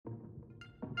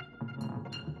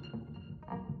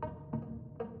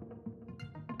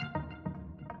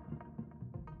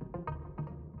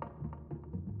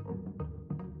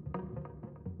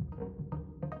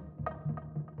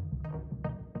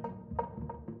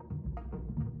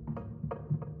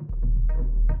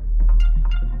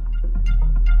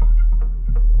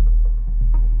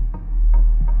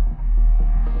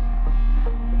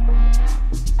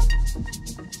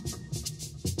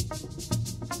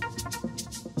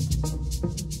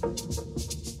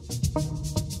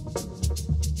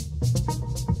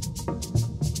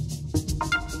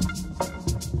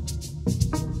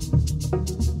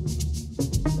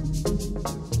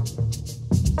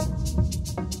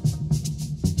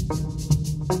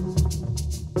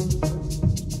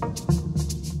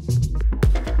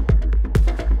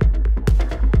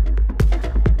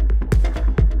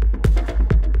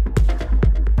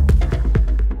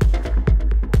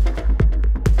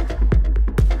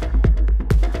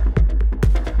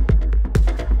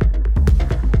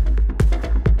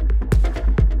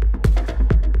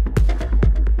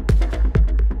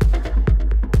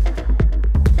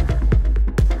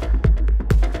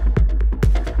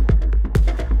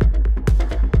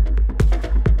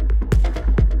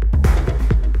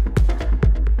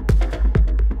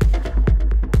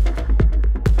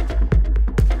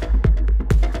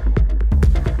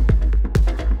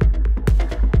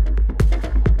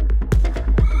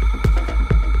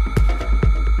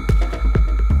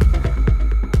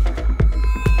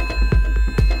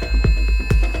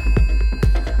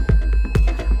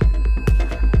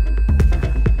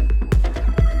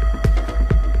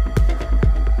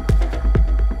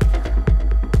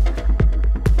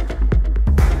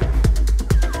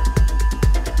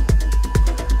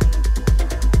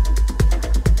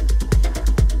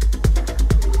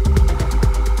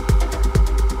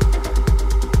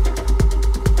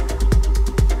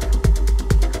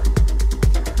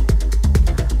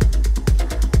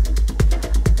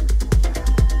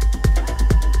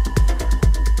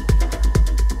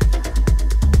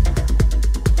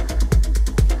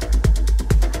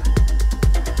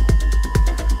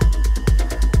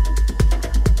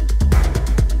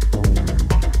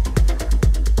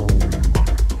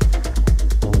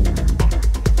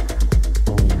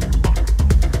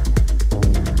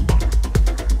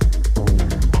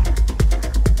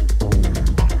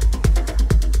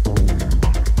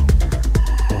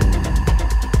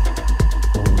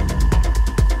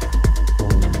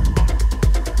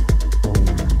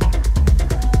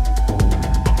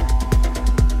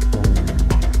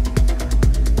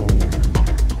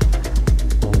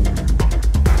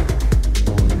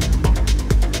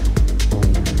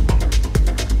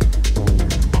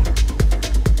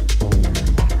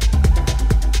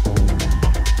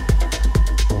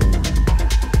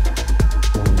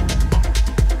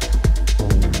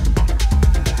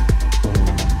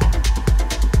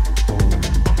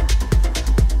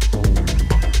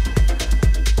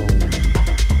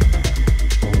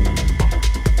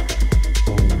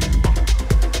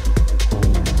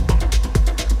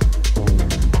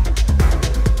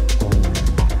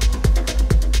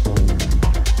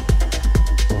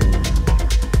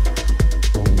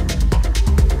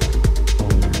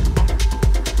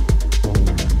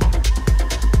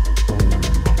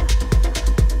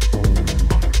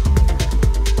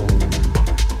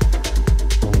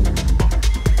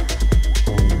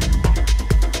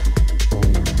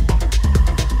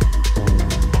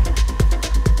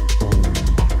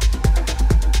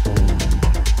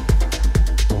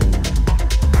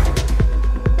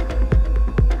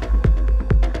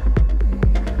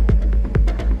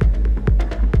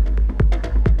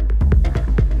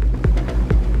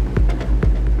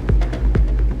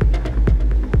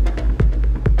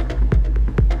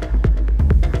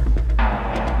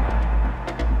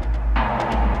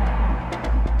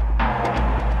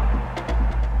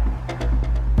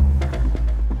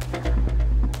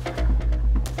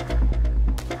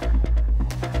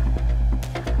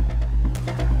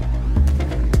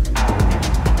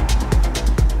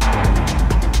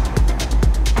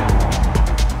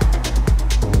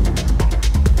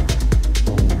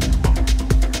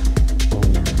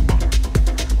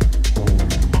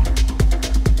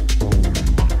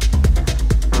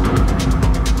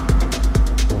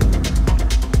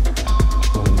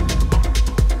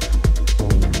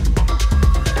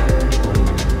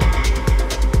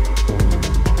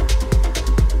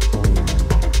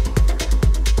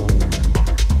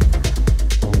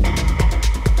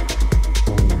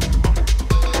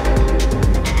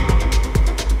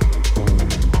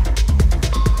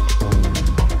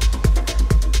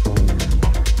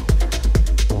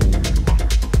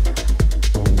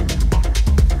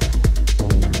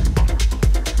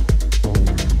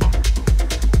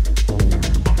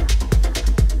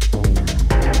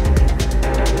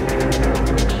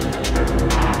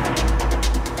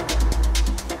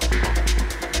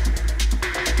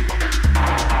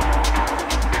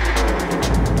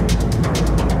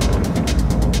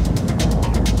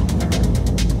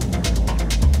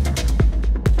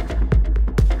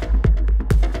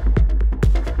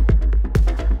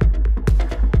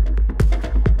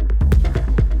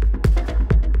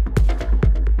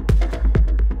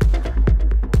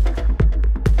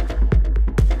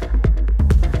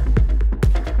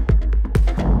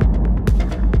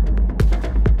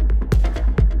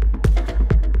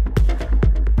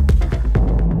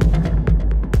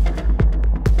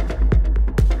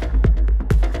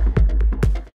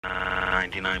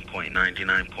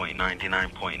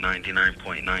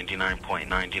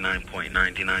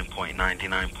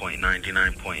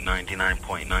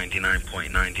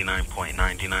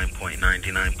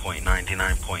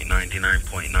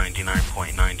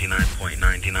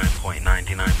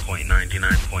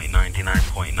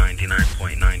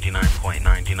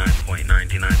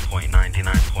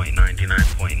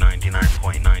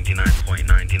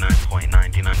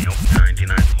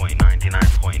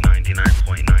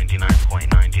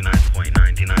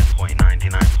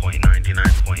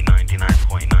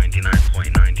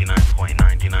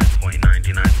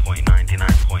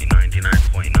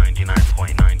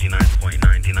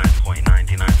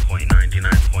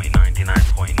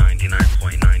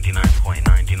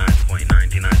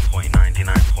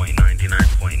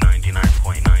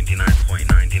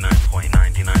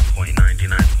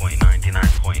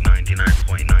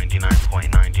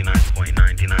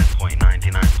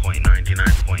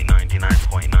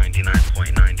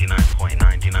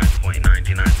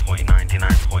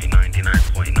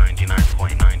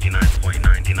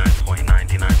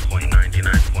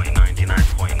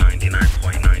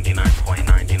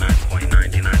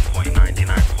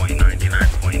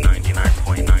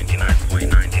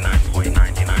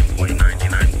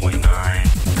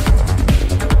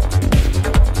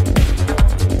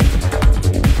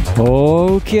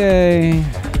Okay,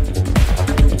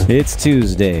 it's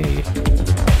Tuesday.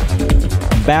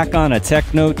 Back on a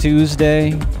Techno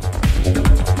Tuesday.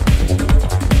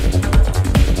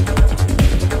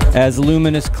 As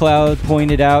Luminous Cloud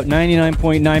pointed out,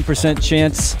 99.9%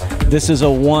 chance this is a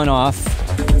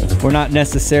one-off. We're not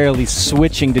necessarily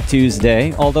switching to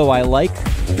Tuesday, although I like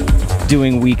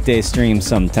doing weekday streams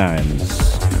sometimes.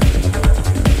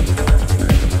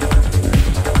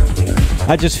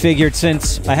 I just figured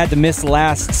since I had to miss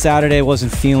last Saturday,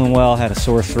 wasn't feeling well, had a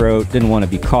sore throat, didn't want to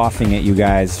be coughing at you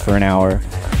guys for an hour.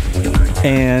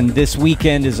 And this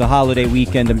weekend is a holiday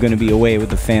weekend. I'm going to be away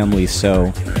with the family, so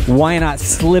why not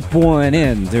slip one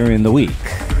in during the week?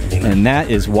 And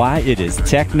that is why it is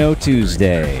Techno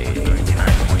Tuesday.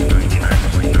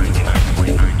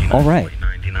 All right.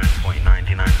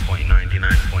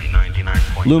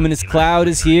 Luminous Cloud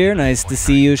is here. Nice to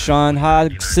see you, Sean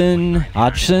Hodgson.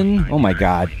 Oh my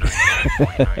God.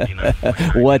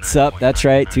 What's up? That's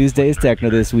right. Tuesday is Techno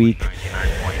this week.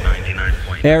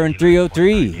 Aaron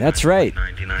 303. That's right.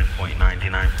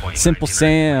 Simple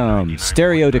Sam.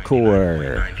 Stereo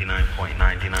Decor.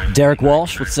 Derek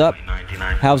Walsh. What's up?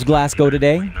 How's Glasgow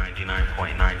today?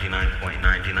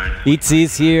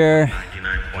 Eatsy's here.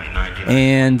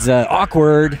 And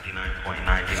Awkward.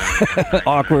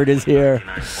 Awkward is here.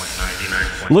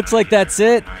 Looks like that's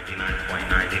it.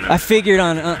 I figured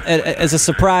on as a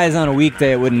surprise on a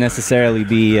weekday it wouldn't necessarily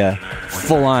be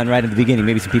full on right at the beginning.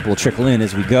 Maybe some people will trickle in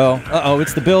as we go. Uh-oh,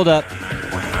 it's the build-up.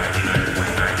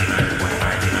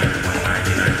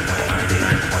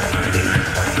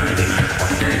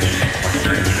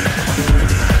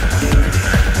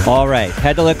 All right,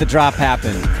 had to let the drop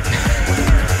happen.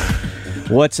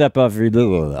 What's up,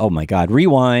 everybody? Oh my God,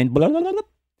 rewind. Blah, blah, blah, blah.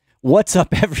 What's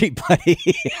up, everybody?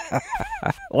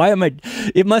 Why am I?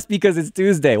 It must be because it's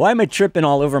Tuesday. Why am I tripping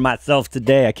all over myself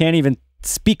today? I can't even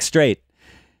speak straight.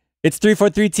 It's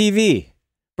 343 TV,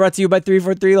 brought to you by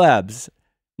 343 Labs.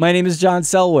 My name is John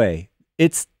Selway.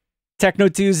 It's Techno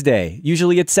Tuesday.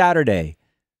 Usually it's Saturday.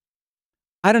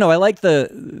 I don't know. I like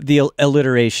the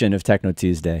alliteration of Techno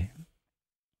Tuesday.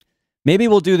 Maybe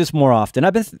we'll do this more often.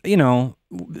 I've been,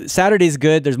 Saturday's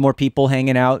good. There's more people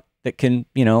hanging out that can,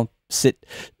 sit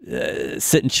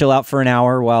and chill out for an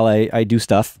hour while I do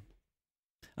stuff.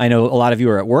 I know a lot of you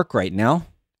are at work right now.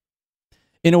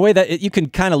 In a way that you can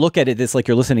kind of look at it this like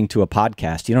you're listening to a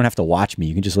podcast. You don't have to watch me.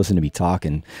 You can just listen to me talk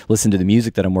and listen to the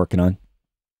music that I'm working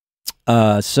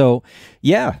on. So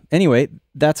yeah, anyway,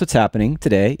 that's what's happening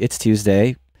today. It's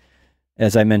Tuesday.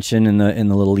 As I mentioned in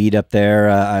the little lead up there,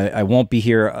 I won't be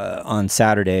here on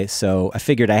Saturday, so I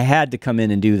figured I had to come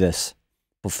in and do this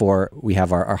before we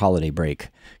have our holiday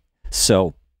break.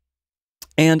 So,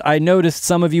 and I noticed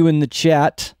some of you in the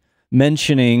chat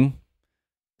mentioning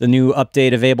the new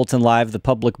update of Ableton Live, the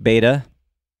public beta.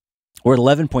 We're at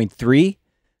 11.3,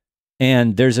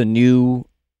 and there's a new,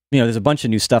 there's a bunch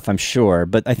of new stuff, I'm sure,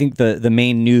 but I think the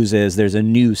main news is there's a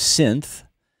new synth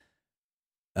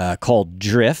called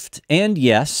Drift. And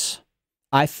yes,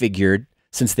 I figured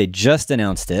since they just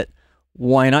announced it,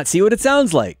 why not see what it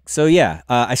sounds like? So yeah,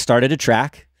 I started a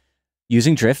track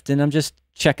using Drift, and I'm just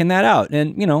checking that out.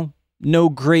 And, no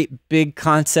great big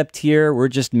concept here. We're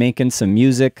just making some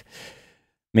music,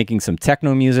 making some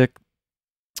techno music,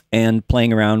 and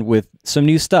playing around with some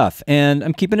new stuff. And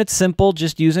I'm keeping it simple,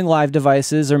 just using live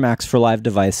devices or Max for Live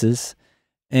devices.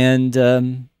 and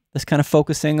just kind of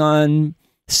focusing on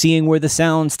seeing where the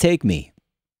sounds take me.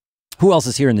 Who else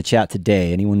is here in the chat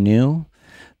today? Anyone new?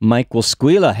 Mike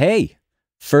Wilsquila, hey,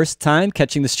 first time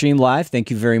catching the stream live. Thank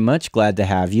you very much. Glad to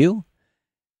have you.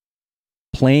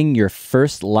 Playing your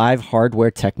first live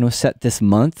hardware techno set this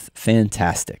month.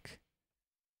 Fantastic.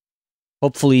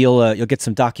 Hopefully you'll get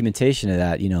some documentation of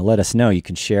that. You know, let us know. You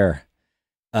can share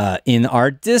in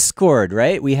our Discord,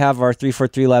 right? We have our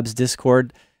 343 Labs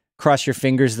Discord. Cross your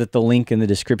fingers that the link in the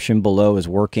description below is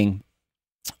working.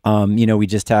 You know, we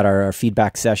just had our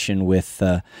feedback session with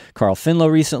Carl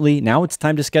Finlow recently. Now it's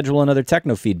time to schedule another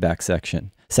techno feedback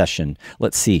session.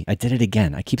 Let's see. I did it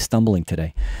again. I keep stumbling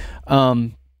today.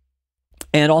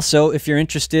 And also, if you're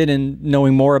interested in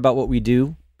knowing more about what we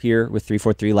do here with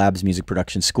 343 Labs Music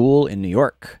Production School in New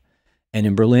York and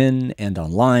in Berlin and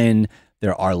online,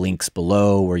 there are links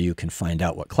below where you can find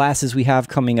out what classes we have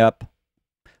coming up.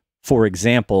 For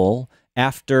example,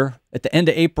 at the end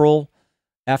of April,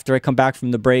 after I come back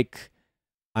from the break,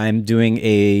 I'm doing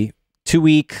a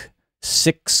 2-week,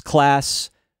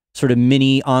 6-class sort of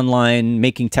mini online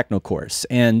making techno course.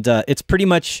 And it's pretty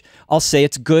much, I'll say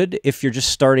it's good if you're just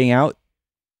starting out,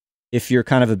 if you're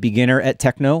kind of a beginner at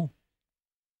techno,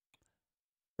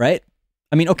 right?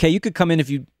 I mean, okay, you could come in if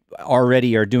you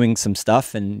already are doing some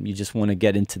stuff and you just want to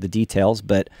get into the details.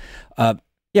 But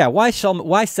yeah, why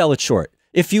sell it short?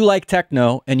 If you like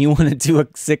techno and you want to do a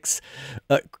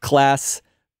 6-class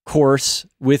course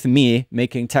with me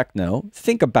making techno,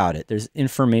 think about it. There's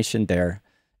information there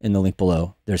in the link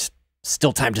below. There's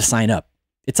still time to sign up.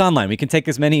 It's online. We can take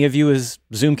as many of you as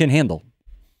Zoom can handle.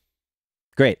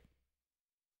 Great.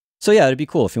 So yeah, it'd be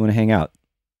cool if you want to hang out.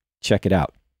 Check it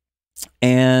out.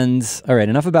 And all right,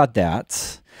 enough about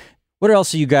that. What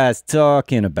else are you guys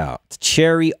talking about?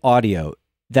 Cherry Audio.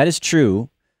 That is true.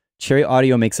 Cherry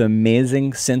Audio makes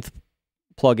amazing synth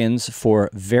plugins for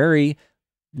very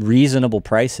reasonable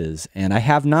prices, and I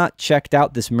have not checked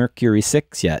out this Mercury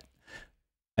 6 yet.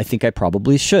 I think I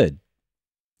probably should.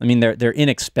 I mean, they're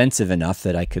inexpensive enough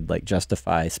that I could like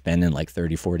justify spending like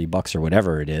 30, 40 bucks or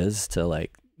whatever it is to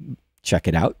like check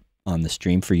it out on the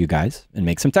stream for you guys and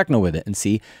make some techno with it and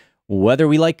see whether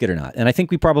we like it or not. And I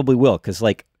think we probably will, because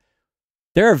like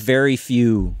there are very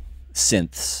few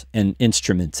synths and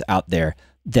instruments out there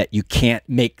that you can't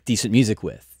make decent music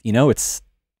with. You know,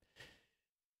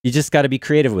 you just got to be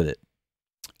creative with it.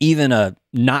 Even a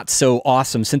not so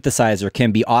awesome synthesizer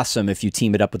can be awesome if you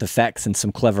team it up with effects and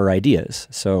some clever ideas.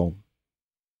 So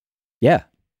yeah,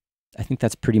 I think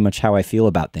that's pretty much how I feel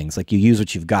about things. Like, you use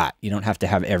what you've got. You don't have to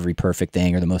have every perfect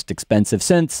thing or the most expensive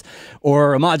synths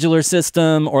or a modular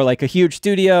system or like a huge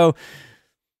studio.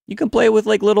 You can play with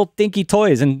like little dinky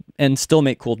toys and still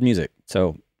make cool music.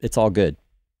 So it's all good.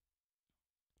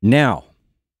 Now,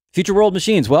 Future World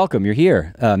Machines, welcome. You're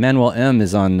here. Manuel M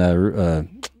is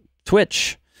on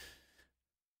Twitch.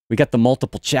 We got the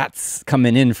multiple chats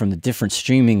coming in from the different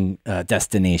streaming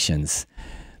destinations.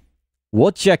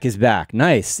 Wojciech is back.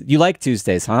 Nice. You like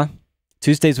Tuesdays, huh?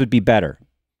 Tuesdays would be better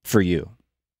for you.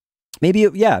 Maybe,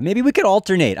 yeah, maybe we could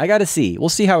alternate. I got to see. We'll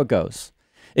see how it goes.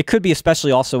 It could be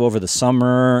especially also over the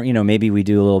summer. You know, maybe we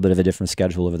do a little bit of a different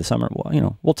schedule over the summer. Well, you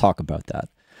know, we'll talk about that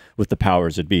with the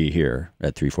powers that be here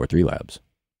at 343 Labs.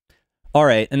 All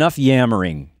right, enough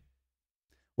yammering.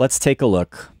 Let's take a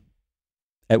look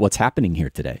at what's happening here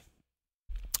today.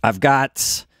 I've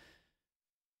got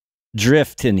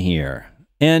Drift in here.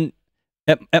 And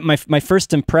at my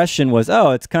first impression was,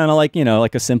 oh, it's kind of like, you know,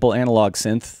 like a simple analog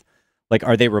synth. Like,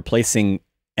 are they replacing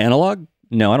analog?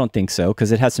 No, I don't think so,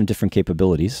 because it has some different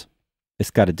capabilities.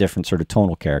 It's got a different sort of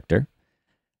tonal character.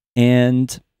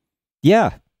 And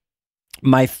yeah,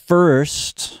 my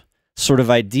first sort of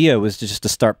idea was just to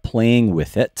start playing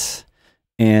with it.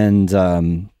 And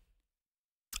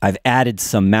I've added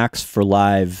some Max for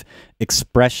Live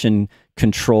expression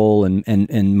control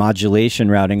and modulation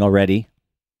routing already,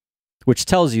 which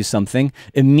tells you something.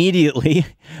 Immediately,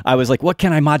 I was like, what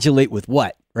can I modulate with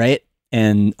what, right?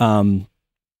 And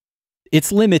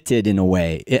it's limited in a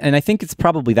way. And I think it's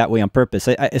probably that way on purpose.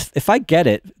 If I get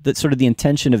it, that sort of the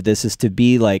intention of this is to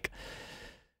be like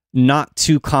not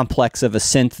too complex of a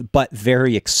synth, but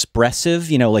very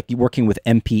expressive, you know, like working with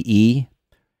MPE.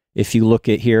 If you look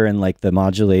at here in like the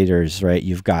modulators, right,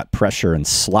 you've got pressure and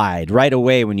slide. Right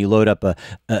away when you load up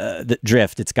the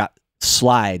Drift, it's got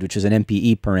slide, which is an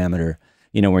MPE parameter,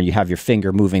 you know, where you have your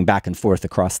finger moving back and forth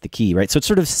across the key, right? So it's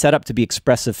sort of set up to be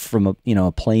expressive from a, you know,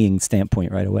 a playing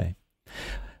standpoint right away.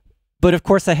 But of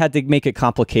course I had to make it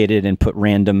complicated and put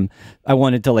random, I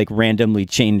wanted to like randomly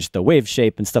change the wave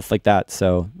shape and stuff like that.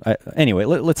 So anyway,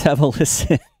 let's have a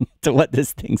listen to what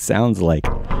this thing sounds like.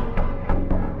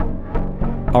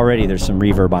 already there's some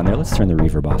reverb on there. Let's turn the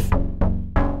reverb off.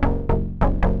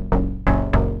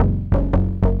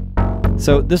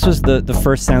 So this was the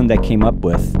first sound I came up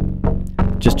with.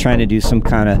 Just trying to do some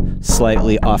kind of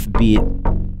slightly offbeat,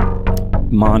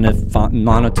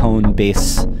 monotone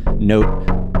bass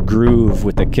note groove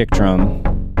with the kick drum.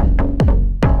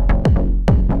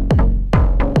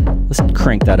 Let's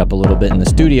crank that up a little bit in the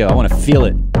studio. I want to feel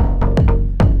it.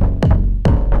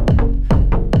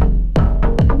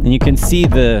 And you can see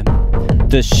the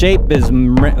shape is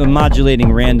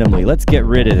modulating randomly. Let's get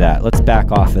rid of that. Let's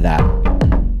back off of that.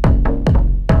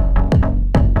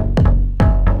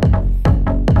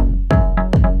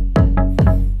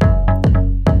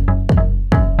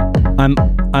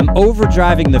 I'm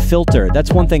overdriving the filter.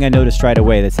 That's one thing I noticed right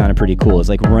away that sounded pretty cool. It's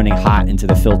like running hot into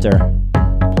the filter.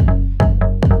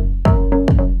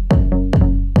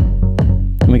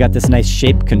 And we got this nice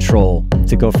shape control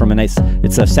to go from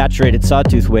it's a saturated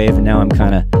sawtooth wave, and now I'm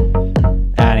kind of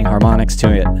adding harmonics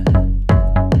to it.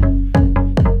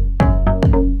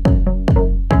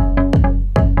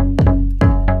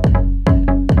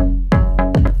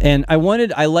 And I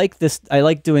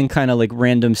like doing kind of like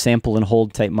random sample and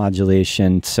hold type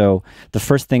modulation. So the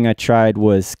first thing I tried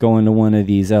was going to one of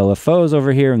these LFOs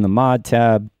over here in the mod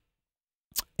tab.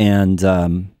 And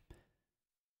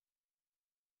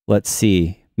let's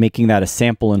see, making that a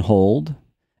sample and hold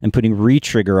and putting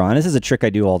retrigger on. This is a trick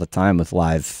I do all the time with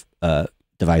live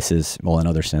devices, well, in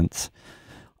other synths.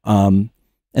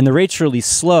 And the rate's really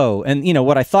slow. And you know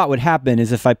what I thought would happen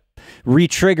is if I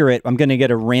re-trigger it, I'm going to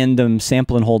get a random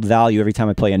sample and hold value every time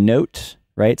I play a note,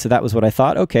 right? So that was what I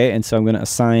thought. Okay, and so I'm going to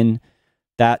assign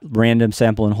that random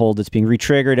sample and hold that's being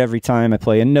re-triggered every time I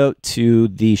play a note to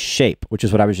the shape, which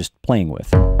is what I was just playing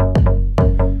with.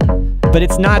 But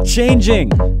it's not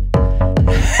changing.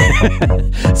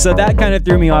 So that kind of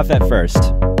threw me off at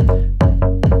first.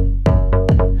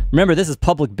 Remember, this is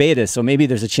public beta, so maybe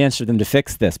there's a chance for them to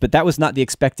fix this, but that was not the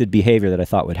expected behavior that I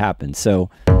thought would happen. So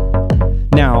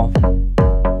now,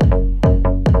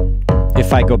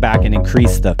 if I go back and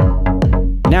increase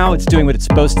now it's doing what it's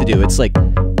supposed to do. It's like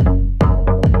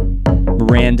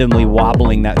randomly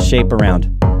wobbling that shape around.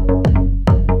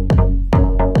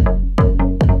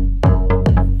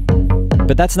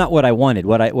 But that's not what I wanted.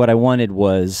 What I wanted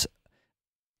was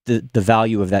the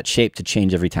value of that shape to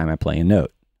change every time I play a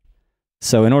note.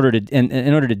 So in order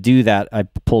to do that, I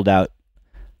pulled out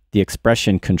the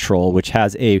expression control, which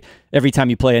has every time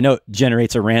you play a note,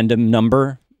 generates a random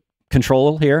number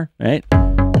control here, right?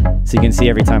 So you can see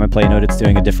every time I play a note, it's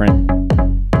doing a different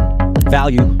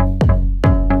value.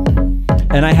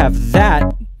 And I have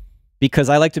that because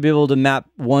I like to be able to map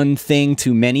one thing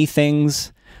to many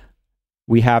things.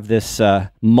 We have this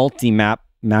multi-map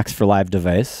Max for Live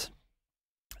device.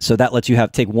 So that lets you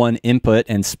take one input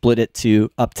and split it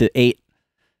to up to 8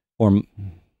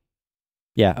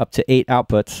 up to 8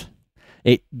 outputs,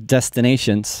 8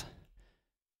 destinations.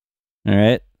 All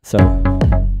right, so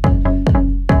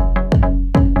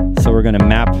we're going to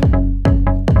map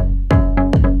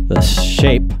the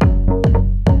shape.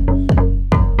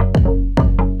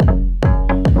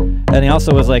 And he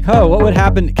also was like, oh, what would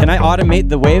happen? Can I automate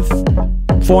the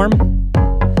waveform?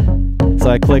 So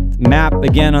I clicked map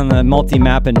again on the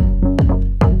multi-map, and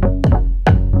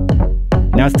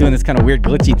now it's doing this kind of weird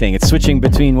glitchy thing. It's switching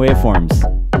between waveforms.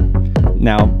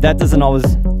 Now, that doesn't always,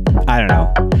 I don't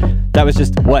know. That was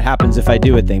just what happens if I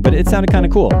do a thing, but it sounded kind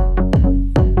of cool.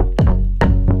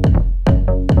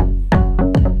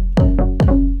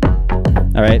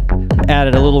 All right,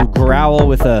 added a little growl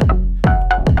with a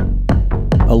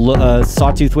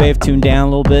sawtooth wave tuned down a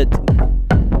little bit.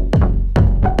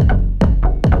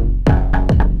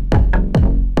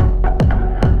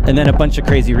 And then a bunch of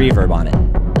crazy reverb on it.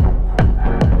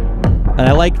 And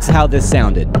I liked how this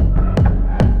sounded.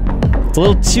 It's a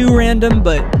little too random,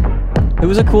 but it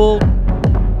was a cool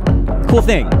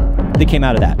thing that came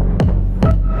out of that.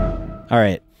 All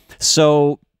right,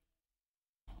 so,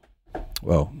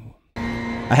 whoa.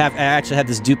 I actually had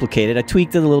this duplicated. I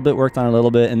tweaked it a little bit, worked on it a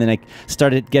little bit, and then I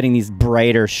started getting these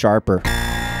brighter, sharper.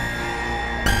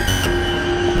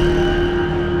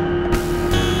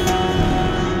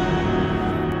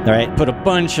 All right, put a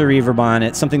bunch of reverb on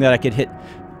it, something that I could hit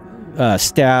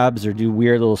stabs or do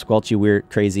weird little squelchy, weird,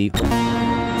 crazy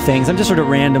things. I'm just sort of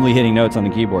randomly hitting notes on the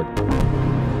keyboard.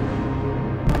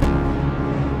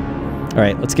 All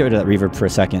right, let's get rid of that reverb for a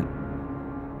second.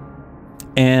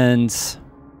 And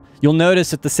you'll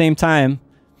notice at the same time,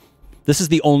 this is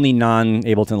the only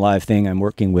non-Ableton Live thing I'm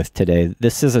working with today.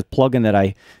 This is a plugin that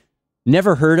I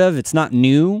never heard of. It's not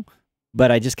new, but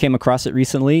I just came across it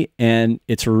recently, and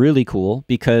it's really cool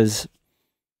because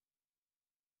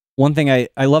one thing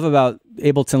I love about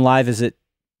Ableton Live is it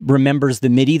remembers the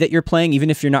MIDI that you're playing, even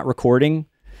if you're not recording,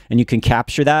 and you can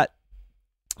capture that.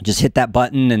 Just hit that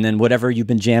button, and then whatever you've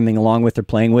been jamming along with or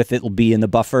playing with, it will be in the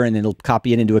buffer, and it'll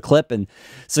copy it into a clip. And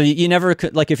so you never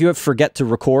could, like, if you forget to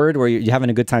record or you're having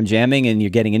a good time jamming and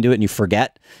you're getting into it and you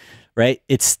forget, right?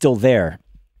 It's still there.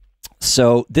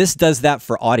 So this does that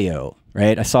for audio,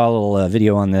 right? I saw a little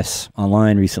video on this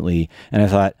online recently, and I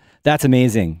thought, that's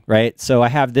amazing, right? So I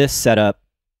have this set up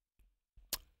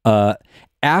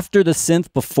after the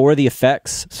synth, before the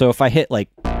effects. So if I hit, like,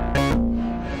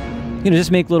 just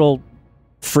make little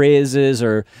phrases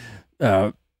or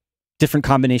different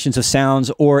combinations of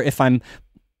sounds, or if I'm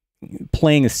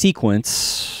playing a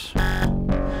sequence,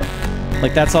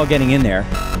 like, that's all getting in there.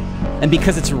 And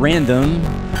because it's random,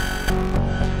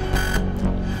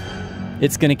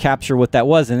 it's going to capture what that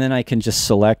was, and then I can just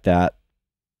select that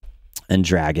and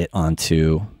drag it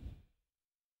onto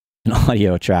an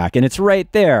audio track, and it's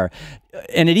right there.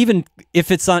 And it even,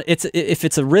 if it's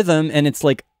a rhythm and it's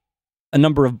like a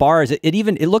number of bars,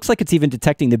 it looks like it's even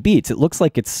detecting the beats. It looks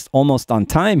like it's almost on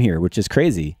time here, which is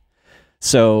crazy.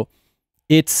 So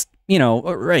it's,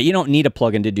 right, you don't need a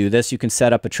plugin to do this. You can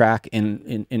set up a track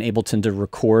in Ableton to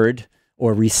record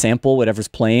or resample whatever's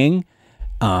playing.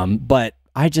 But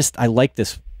I like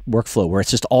this workflow where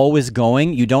it's just always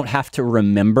going. You don't have to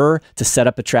remember to set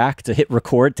up a track, to hit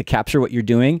record, to capture what you're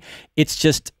doing. It's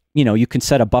just, you can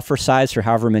set a buffer size for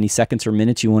however many seconds or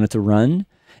minutes you want it to run.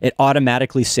 It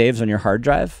automatically saves on your hard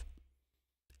drive,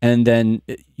 and then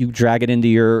you drag it into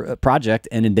your project,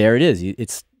 and there it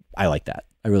is. I like that.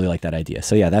 I really like that idea.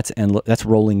 So yeah, that's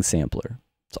rolling sampler.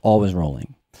 It's always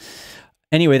rolling.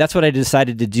 Anyway, that's what I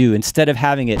decided to do. Instead of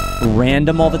having it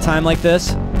random all the time like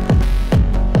this,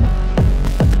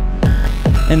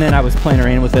 and then I was playing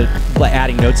around with it,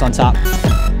 adding notes on top,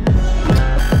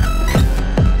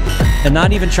 and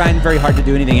not even trying very hard to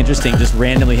do anything interesting, just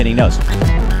randomly hitting notes.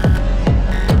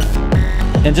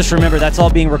 And just remember, that's all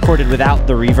being recorded without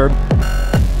the reverb.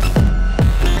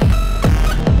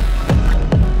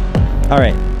 All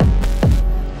right.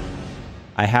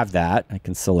 I have that. I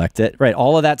can select it. Right,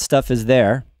 all of that stuff is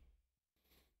there.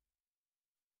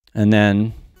 And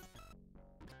then,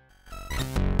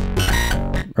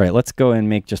 all right, let's go and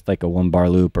make just like a 1-bar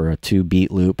loop or a 2-beat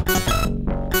loop.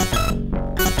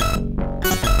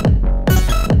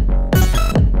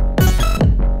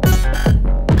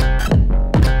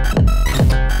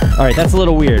 All right, that's a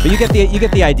little weird, but you get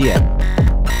the idea.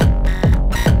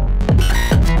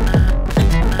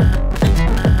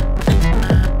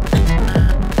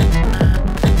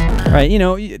 All right,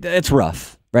 it's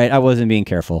rough, right? I wasn't being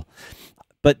careful,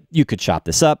 but you could chop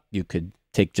this up. You could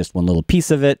take just one little piece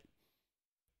of it.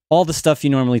 All the stuff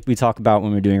we talk about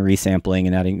when we're doing resampling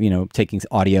and adding, taking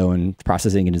audio and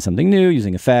processing it into something new,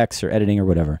 using effects or editing or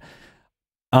whatever.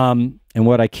 And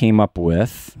what I came up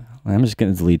with, I'm just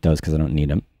going to delete those because I don't need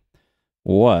them,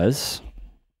 was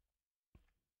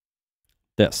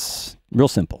this. Real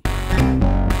simple.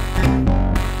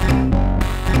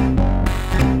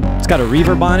 It's got a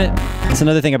reverb on it. It's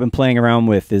another thing I've been playing around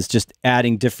with, is just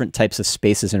adding different types of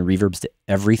spaces and reverbs to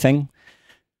everything.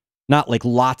 Not like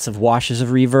lots of washes of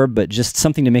reverb, but just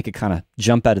something to make it kind of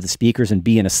jump out of the speakers and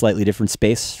be in a slightly different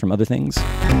space from other things.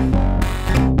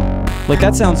 Like,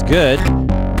 that sounds good.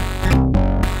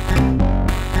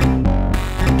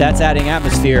 That's adding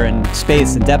atmosphere and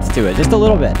space and depth to it, just a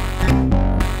little bit.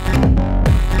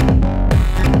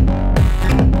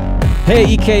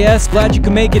 Hey EKS, glad you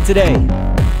could make it today.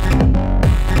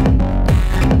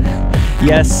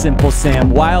 Yes, Simple Sam,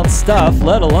 wild stuff,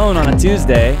 let alone on a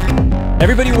Tuesday.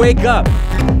 Everybody wake up,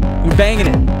 we're banging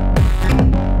it.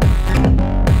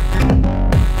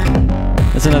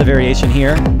 That's another variation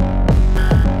here.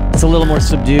 It's a little more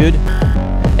subdued,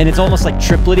 and it's almost like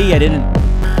triplet-y.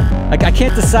 I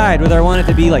can't decide whether I want it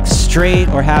to be like straight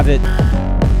or have it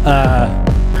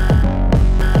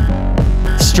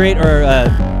straight or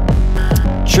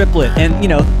triplet. And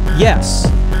yes,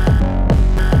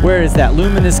 where is that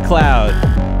luminous cloud?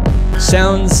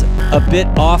 Sounds a bit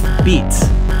offbeat.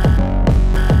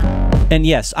 And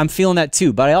yes, I'm feeling that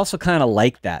too, but I also kind of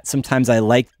like that. Sometimes I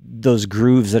like those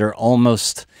grooves that are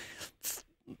almost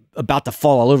about to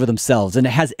fall all over themselves, and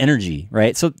it has energy,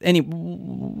 right? So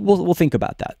we'll think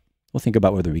about that. We'll think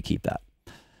about whether we keep that.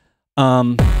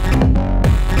 All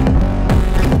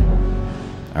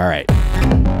right.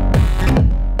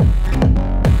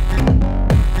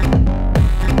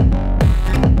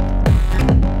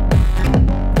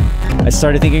 I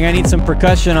started thinking I need some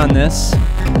percussion on this.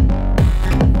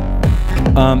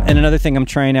 And another thing I'm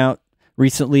trying out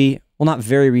recently, well, not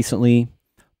very recently,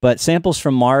 but samples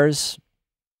from Mars.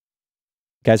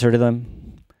 You guys heard of them?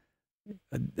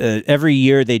 every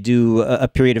year they do a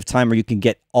period of time where you can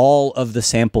get all of the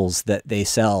samples that they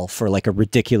sell for like a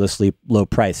ridiculously low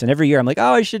price. And every year I'm like,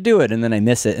 oh, I should do it. And then I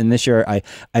miss it. And this year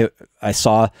I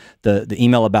saw the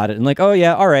email about it and like, oh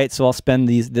yeah, all right. So I'll spend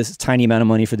this tiny amount of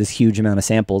money for this huge amount of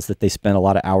samples that they spent a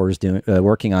lot of hours doing,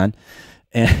 working on.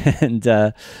 And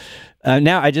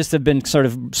now I just have been sort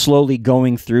of slowly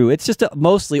going through. It's just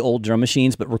mostly old drum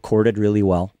machines, but recorded really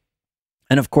well.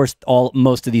 And of course,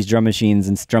 most of these drum machines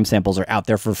and drum samples are out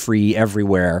there for free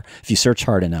everywhere if you search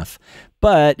hard enough.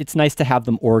 But it's nice to have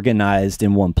them organized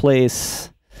in one place.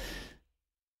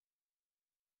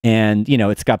 And, you know,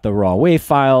 it's got the raw WAV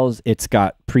files. It's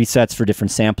got presets for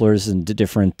different samplers and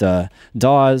different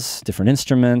DAWs, different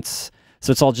instruments.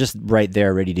 So it's all just right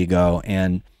there, ready to go.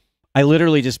 And I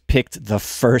literally just picked the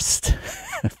first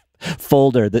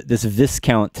folder, this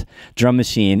Viscount drum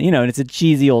machine. You know, and it's a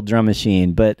cheesy old drum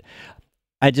machine, but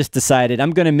I just decided I'm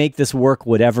going to make this work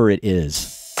whatever it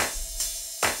is.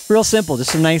 Real simple,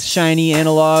 just some nice shiny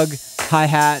analog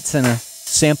hi-hats and a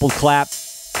sampled clap.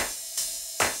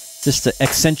 Just to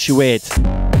accentuate.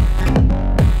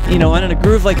 You know, and in a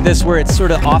groove like this where it's sort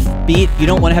of offbeat, you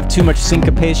don't want to have too much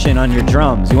syncopation on your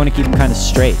drums. You want to keep them kind of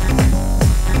straight.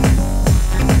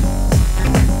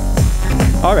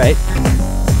 All right.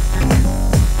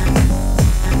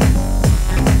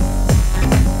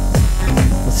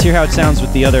 Let's hear how it sounds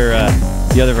with the other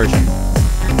version.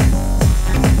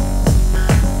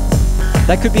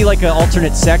 That could be like an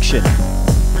alternate section.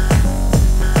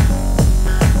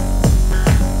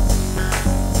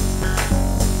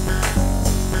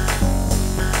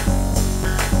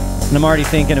 And I'm already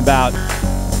thinking about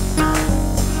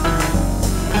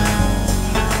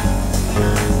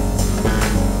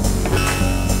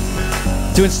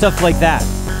doing stuff like that.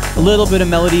 A little bit of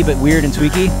melody, but weird and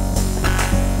tweaky.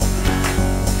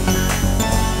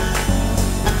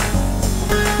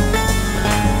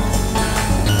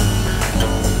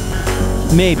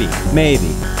 Maybe.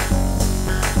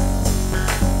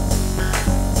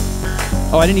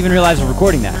 Oh, I didn't even realize we're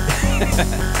recording that.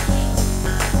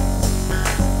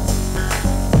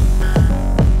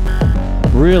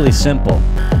 Really simple.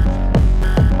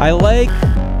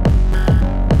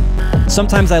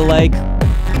 Sometimes I like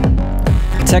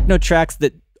techno tracks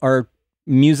that are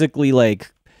musically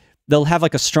like, they'll have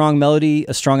like a strong melody,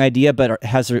 a strong idea, but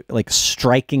has like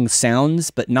striking sounds,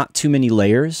 but not too many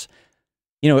layers.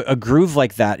 You know, a groove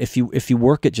like that, if you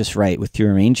work it just right with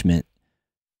your arrangement,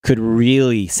 could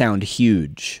really sound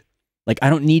huge. Like, I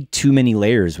don't need too many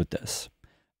layers with this.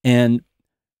 And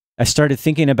I started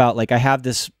thinking about, like, I have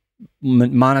this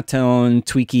monotone,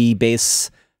 tweaky bass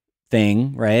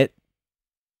thing, right?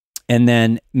 And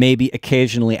then maybe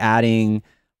occasionally adding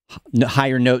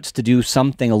higher notes to do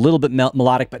something a little bit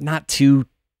melodic, but not too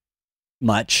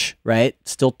much, right?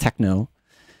 Still techno.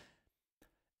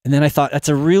 And then I thought, that's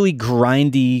a really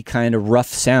grindy, kind of rough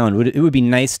sound. It would be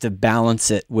nice to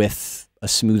balance it with a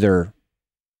smoother,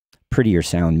 prettier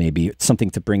sound, maybe.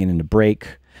 Something to bring it into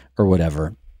break or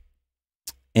whatever.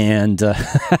 And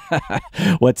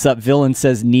what's up? Villain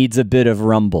says, needs a bit of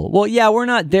rumble. Well, yeah, we're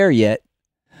not there yet.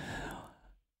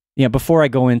 Yeah, before I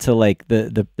go into like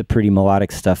the pretty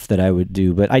melodic stuff that I would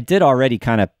do, but I did already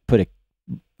kind of put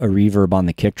a reverb on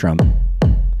the kick drum.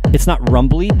 It's not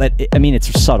rumbly, but I mean, it's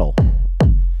subtle.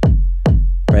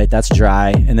 Right, that's dry,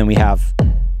 and then we have,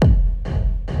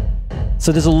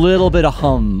 so there's a little bit of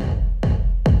hum,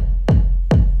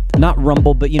 not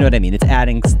rumble, but you know what I mean. It's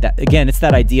adding that, again, it's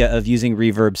that idea of using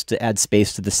reverbs to add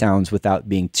space to the sounds without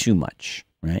being too much,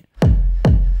 right?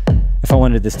 If I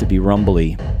wanted this to be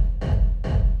rumbly,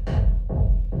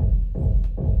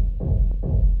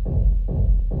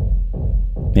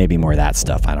 maybe more of that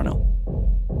stuff, I don't know.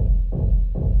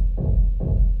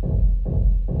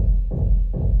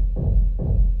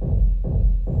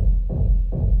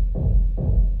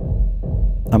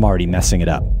 I'm already messing it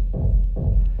up.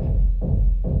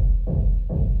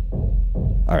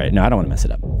 All right, no, I don't want to mess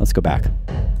it up. Let's go back.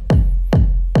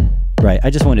 Right, I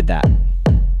just wanted that.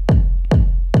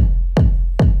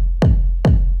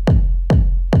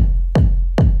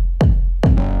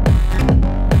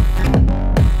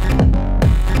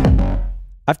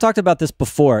 I've talked about this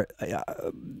before.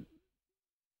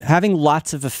 Having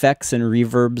lots of effects and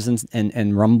reverbs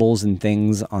and rumbles and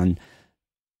things on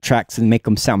tracks and make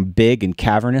them sound big and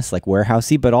cavernous, like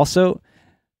warehousey, but also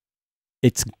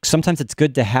sometimes it's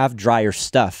good to have drier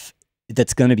stuff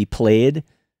that's going to be played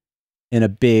in a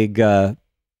big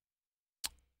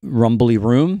rumbly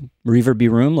room, reverby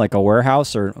room, like a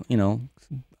warehouse or, you know,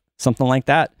 something like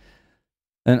that.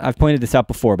 And I've pointed this out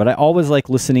before, but I always like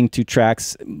listening to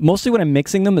tracks, mostly when I'm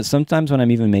mixing them, but sometimes when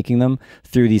I'm even making them,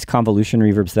 through these convolution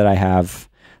reverbs that I have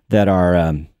that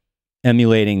are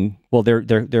emulating. Well,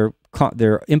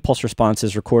 their impulse response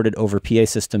is recorded over PA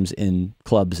systems in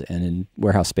clubs and in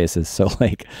warehouse spaces. So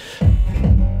like.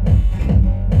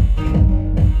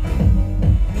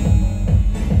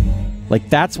 Like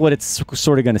that's what it's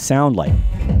sort of going to sound like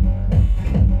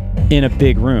in a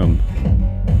big room.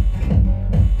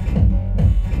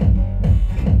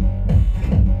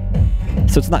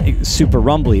 So it's not super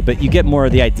rumbly, but you get more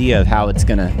of the idea of how it's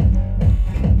going to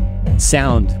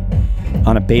sound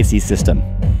on a bassy system.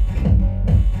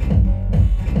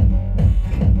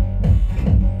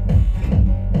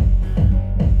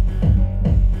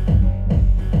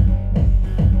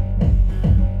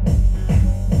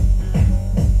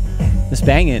 It's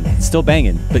banging, it's still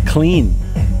banging, but clean.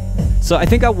 So I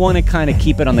think I want to kind of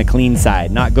keep it on the clean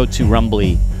side, not go too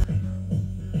rumbly.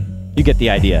 You get the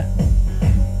idea.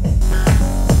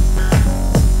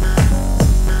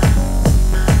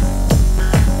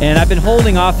 And I've been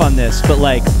holding off on this, but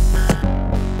like,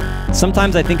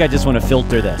 sometimes I think I just want to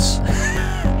filter this.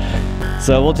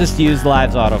 So we'll just use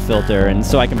Live's auto filter, and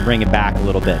so I can bring it back a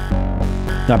little bit.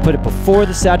 Now I put it before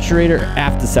the saturator,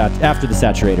 after the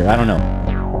saturator, I don't know.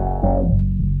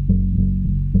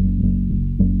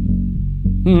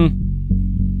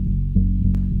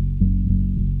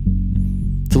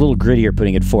 It's a little grittier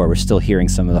putting it forward. We're still hearing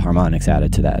some of the harmonics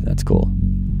added to that. That's cool.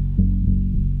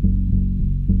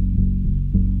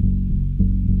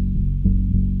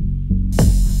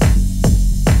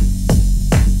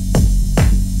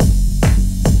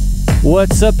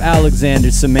 What's up,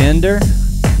 Alexander Samander?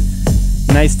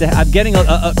 Nice to. I'm getting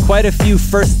quite a few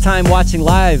first-time watching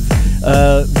live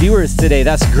viewers today.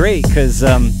 That's great because.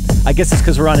 I guess it's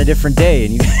because we're on a different day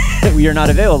and we are not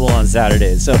available on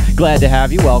Saturdays. So glad to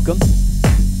have you. Welcome.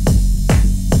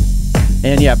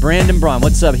 And yeah, Brandon Braun,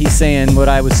 what's up? He's saying what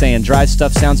I was saying. Dry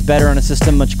stuff sounds better on a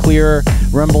system, much clearer.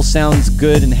 Rumble sounds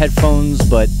good in headphones,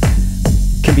 but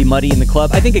can be muddy in the club.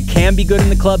 I think it can be good in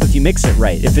the club if you mix it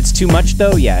right. If it's too much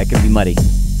though, yeah, it can be muddy.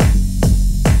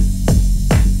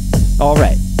 All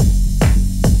right.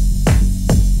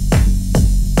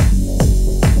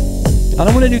 I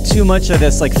don't want to do too much of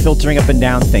this like filtering up and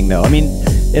down thing though. I mean,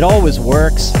 it always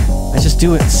works. I just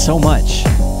do it so much.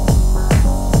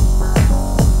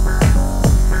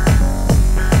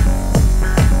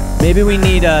 Maybe we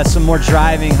need some more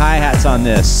driving hi-hats on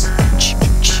this.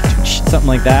 Something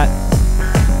like that.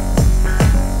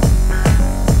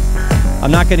 I'm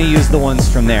not going to use the ones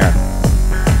from there.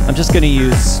 I'm just going to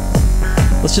use,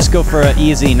 let's just go for an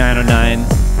easy 909.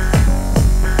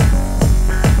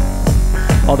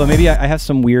 Although maybe I have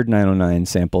some weird 909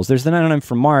 samples. There's the 909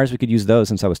 from Mars. We could use those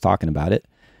since I was talking about it.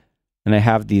 And I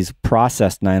have these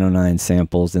processed 909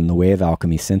 samples in the Wave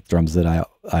Alchemy synth drums that I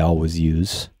always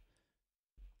use.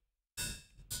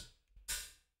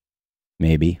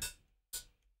 Maybe.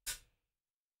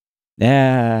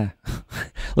 Yeah.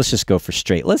 Let's just go for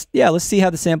straight. Let's see how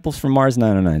the samples from Mars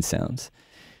 909 sounds.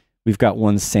 We've got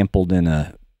one sampled in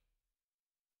a.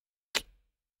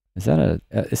 Is that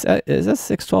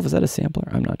 612? Is that a sampler?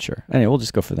 I'm not sure. Anyway, we'll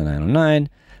just go for the 909.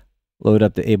 Load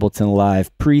up the Ableton Live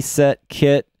preset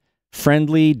kit.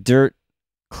 Friendly, dirt,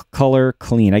 color,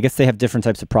 clean. I guess they have different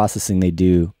types of processing they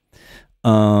do.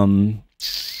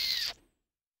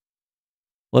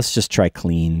 Let's just try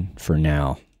clean for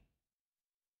now.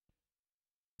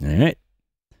 All right.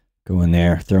 Go in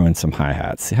there, throw in some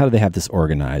hi-hats. See, how do they have this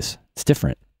organized? It's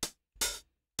different.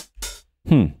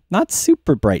 Not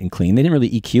super bright and clean. They didn't really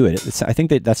EQ it. I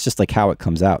think that's just like how it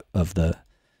comes out of the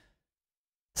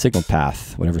signal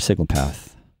path, whatever signal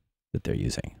path that they're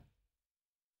using.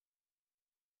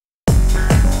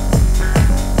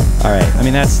 All right. I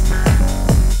mean, that's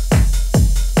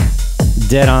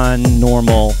dead on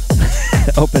normal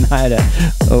open hi-hat,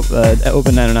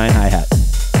 open 909 hi-hat.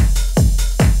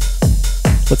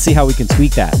 Let's see how we can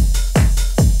tweak that.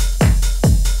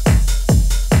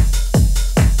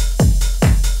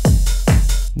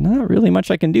 Not really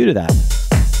much I can do to that.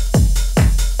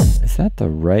 Is that the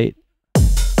right?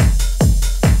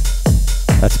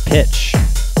 That's pitch.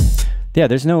 Yeah,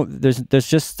 there's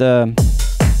just, yeah,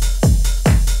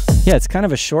 it's kind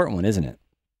of a short one, isn't it?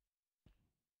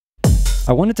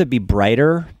 I want it to be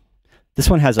brighter. This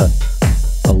one has a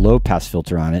low pass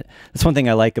filter on it. That's one thing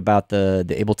I like about the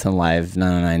Ableton Live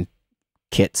 909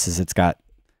 kits is it's got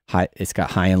high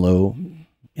and low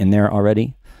in there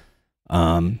already.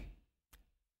 We'll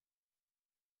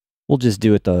just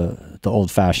do it the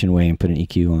old-fashioned way and put an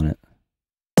EQ on it.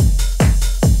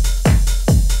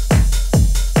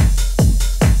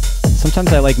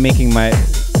 Sometimes I like making my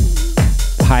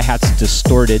hi-hats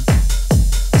distorted.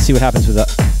 Let's see what happens with that.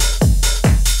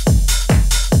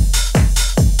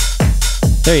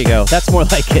 There you go. That's more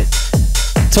like it.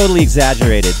 Totally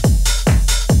exaggerated.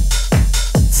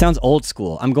 Sounds old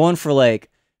school. I'm going for like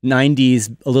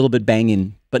 90s, a little bit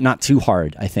banging, but not too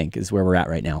hard, I think, is where we're at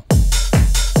right now.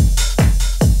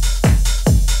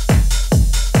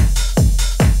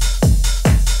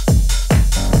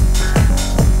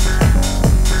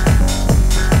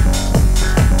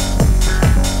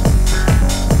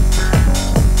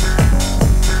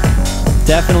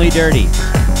 Definitely dirty.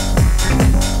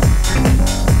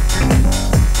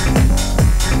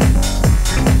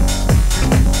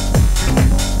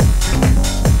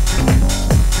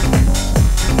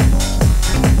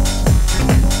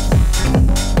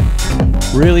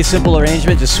 Really simple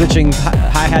arrangement, just switching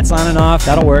hi-hats on and off.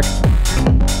 That'll work.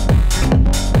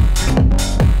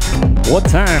 What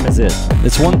time is it?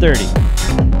 It's 1:30.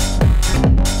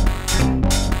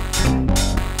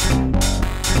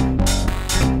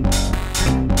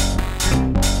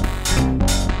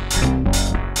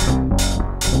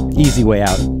 Easy way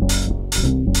out.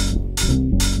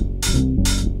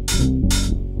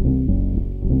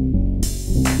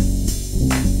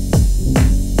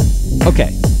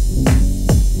 Okay.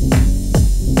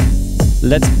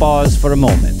 Let's pause for a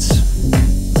moment.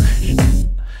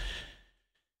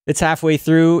 It's halfway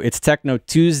through. It's Techno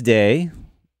Tuesday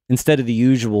instead of the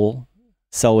usual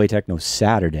Selway Techno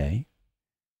Saturday.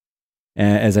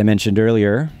 As I mentioned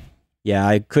earlier, yeah,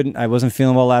 I wasn't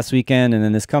feeling well last weekend, and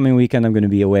then this coming weekend I'm going to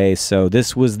be away, so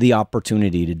this was the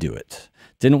opportunity to do it.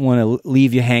 Didn't want to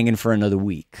leave you hanging for another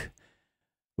week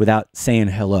without saying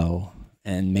hello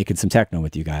and making some techno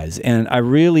with you guys. And I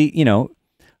really,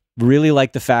 really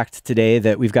like the fact today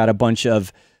that we've got a bunch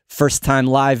of first-time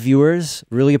live viewers.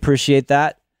 Really appreciate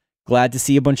that. Glad to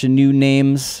see a bunch of new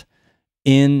names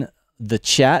in the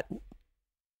chat.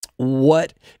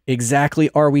 What exactly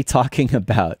are we talking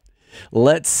about?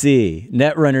 Let's see.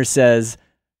 Netrunner says,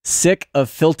 sick of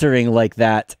filtering like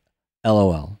that,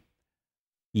 LOL.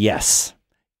 Yes,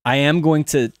 I am going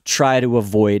to try to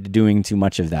avoid doing too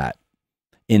much of that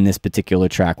in this particular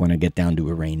track when I get down to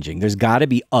arranging. There's got to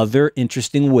be other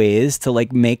interesting ways to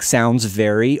like make sounds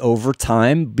vary over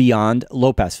time beyond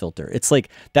low pass filter. It's like,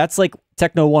 that's like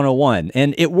Techno 101,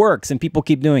 and it works and people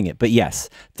keep doing it. But yes,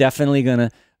 definitely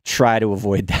gonna try to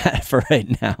avoid that for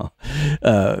right now.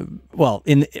 Well,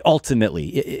 ultimately,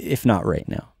 if not right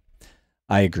now.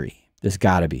 I agree. There's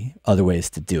got to be other ways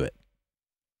to do it.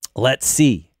 Let's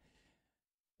see.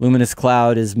 Luminous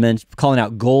Cloud is calling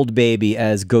out Gold Baby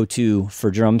as go-to for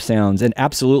drum sounds. And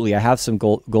absolutely, I have some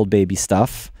Gold Baby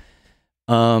stuff.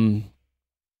 Mostly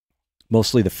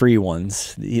the free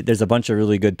ones. There's a bunch of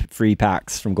really good free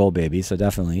packs from Gold Baby, so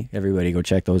definitely everybody go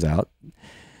check those out.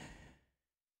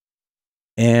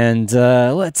 And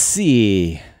let's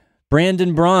see.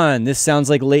 Brandon Braun, this sounds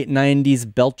like late 90s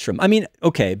Beltram. I mean,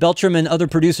 okay, Beltram and other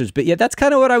producers, but yeah, that's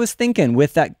kind of what I was thinking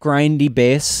with that grindy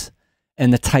bass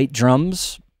and the tight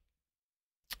drums.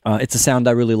 It's a sound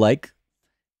I really like.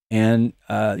 And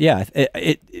yeah,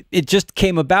 it just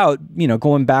came about,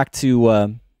 going back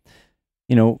to,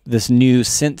 this new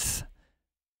synth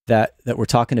that we're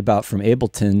talking about from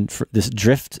Ableton, for this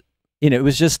drift. It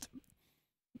was just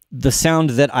the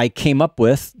sound that I came up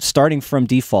with, starting from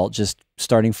default, just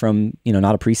starting from,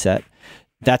 not a preset.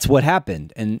 That's what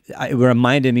happened. And it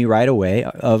reminded me right away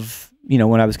of,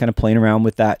 when I was kind of playing around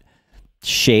with that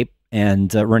shape and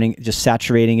just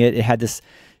saturating it. It had this,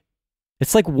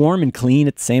 it's like warm and clean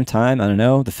at the same time. I don't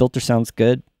know. The filter sounds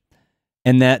good.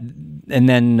 And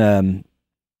then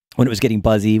when it was getting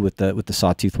buzzy with the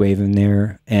sawtooth wave in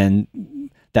there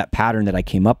and that pattern that I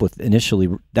came up with initially,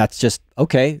 that's just,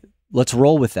 okay, let's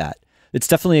roll with that. It's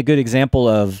definitely a good example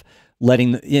of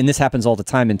and this happens all the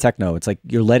time in techno. It's like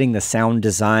you're letting the sound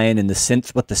design and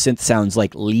what the synth sounds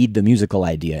like lead the musical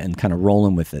idea and kind of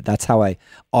rolling with it. That's how I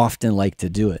often like to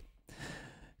do it.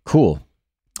 Cool.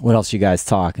 What else you guys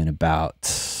talking about?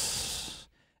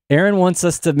 Aaron wants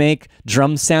us to make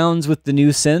drum sounds with the new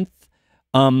synth.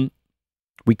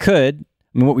 We could.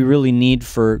 I mean, what we really need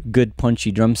for good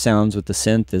punchy drum sounds with the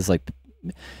synth is like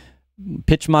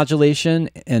pitch modulation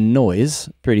and noise,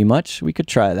 pretty much. We could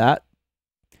try that.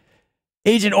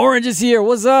 Agent Orange is here.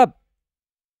 What's up?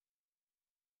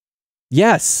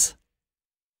 Yes.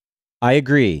 I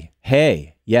agree.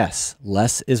 Hey, yes,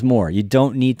 less is more. You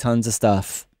don't need tons of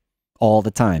stuff all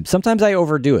the time. Sometimes I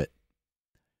overdo it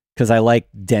because I like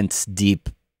dense, deep,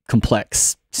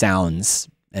 complex sounds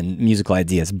and musical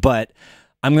ideas, but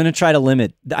I'm going to try to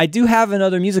limit. I do have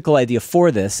another musical idea for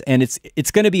this, and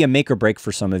it's going to be a make or break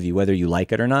for some of you, whether you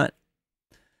like it or not.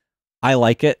 I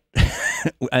like it.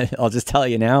 I'll just tell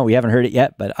you now. We haven't heard it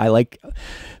yet, but I like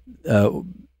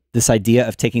this idea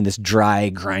of taking this dry,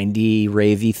 grindy,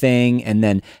 ravey thing and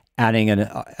then adding an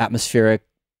atmospheric,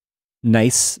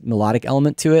 nice melodic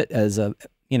element to it as a,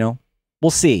 you know,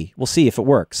 we'll see. We'll see if it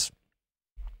works.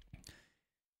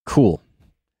 Cool.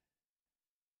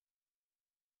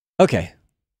 Okay.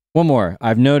 One more.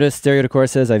 I've noticed, Stereo Decor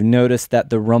says, I've noticed that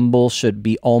the rumble should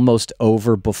be almost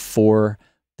over before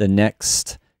the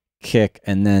next kick,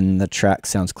 and then the track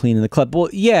sounds clean in the club. Well,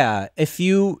 yeah, if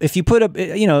you put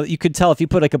a, you know, you could tell if you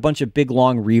put like a bunch of big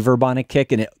long reverb on a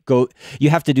kick and you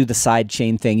have to do the side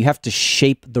chain thing. You have to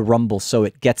shape the rumble so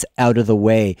it gets out of the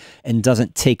way and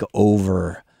doesn't take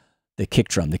over the kick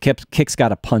drum. The kick's got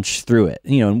to punch through it,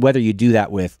 you know, and whether you do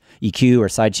that with EQ or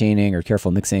side chaining or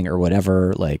careful mixing or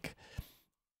whatever, like,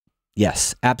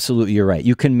 yes, absolutely, you're right.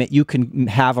 You can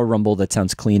have a rumble that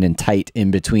sounds clean and tight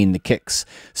in between the kicks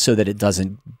so that it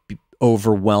doesn't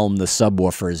overwhelm the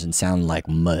subwoofers and sound like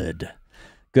mud.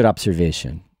 Good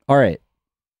observation. All right.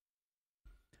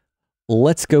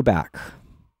 Let's go back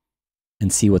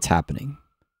and see what's happening.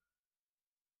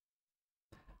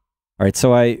 All right,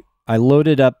 so I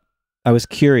loaded up, I was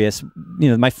curious. You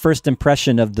know, my first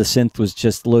impression of the synth was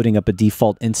just loading up a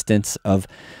default instance of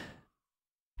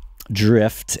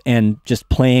Drift and just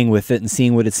playing with it and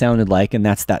seeing what it sounded like, and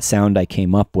that's that sound I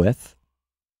came up with.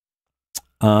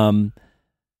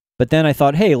 But then I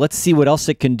thought, hey, let's see what else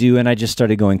it can do, and I just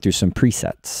started going through some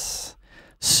presets.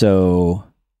 So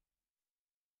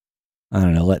I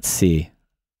don't know, let's see.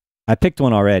 I picked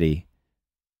one already,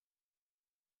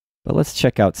 but let's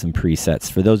check out some presets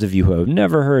for those of you who have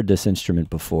never heard this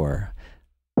instrument before.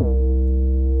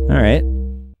 All right.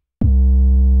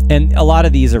 And a lot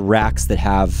of these are racks that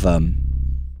have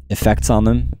effects on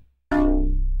them,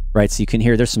 right? So you can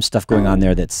hear there's some stuff going on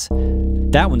there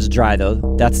that one's dry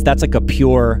though. That's like a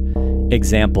pure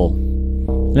example.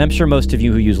 And I'm sure most of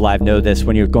you who use Live know this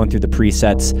when you're going through the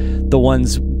presets. The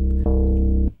ones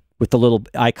with the little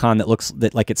icon that looks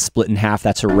like it's split in half,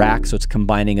 that's a rack, so it's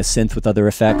combining a synth with other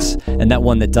effects. And that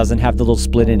one that doesn't have the little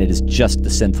split in it is just the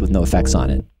synth with no effects on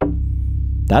it.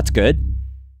 That's good.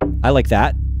 I like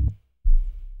that.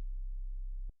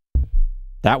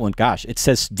 That one, gosh, it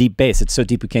says deep bass. It's so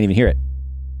deep we can't even hear it.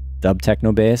 Dub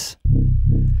techno bass.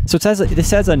 So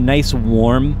this has a nice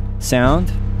warm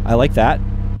sound. I like that.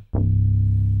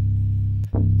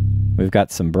 We've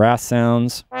got some brass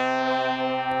sounds.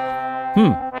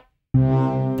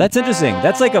 That's interesting.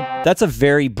 That's a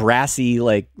very brassy,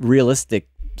 like realistic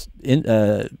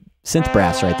synth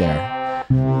brass right there.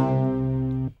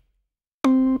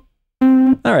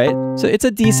 All right, so it's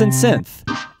a decent synth.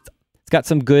 It's got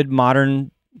some good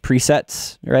modern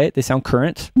presets, right? They sound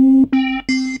current.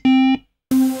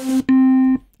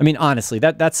 I mean, honestly,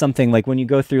 that's something like when you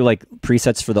go through like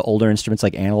presets for the older instruments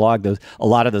like analog, a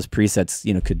lot of those presets,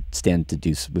 you know, could stand to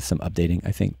do with some updating,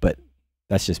 I think, but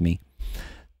that's just me.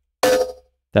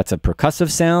 That's a percussive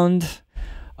sound.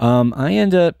 I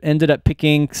ended up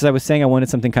picking, because I was saying I wanted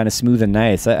something kind of smooth and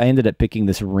nice. I ended up picking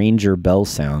this Ranger bell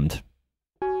sound.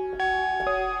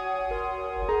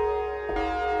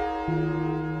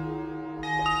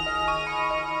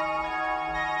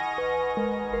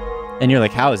 And you're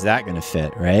like, how is that going to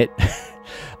fit, right?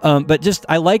 But just,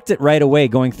 I liked it right away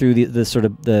going through the sort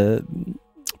of the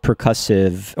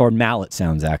percussive, or mallet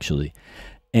sounds actually.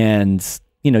 And,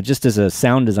 you know, just as a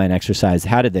sound design exercise,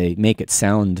 how did they make it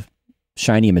sound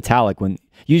shiny and metallic when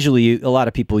usually a lot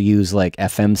of people use like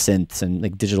FM synths and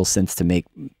like digital synths to make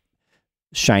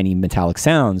shiny metallic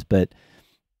sounds, but,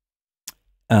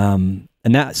 so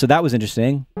that was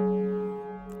interesting,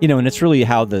 you know, and it's really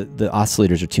how the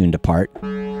oscillators are tuned apart.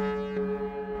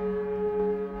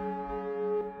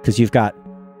 Because you got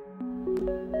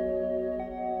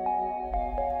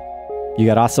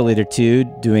oscillator 2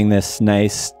 doing this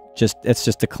nice, it's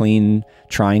just a clean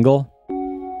triangle.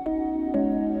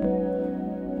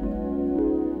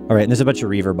 All right, and there's a bunch of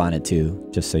reverb on it too,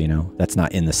 just so you know. That's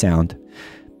not in the sound.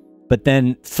 But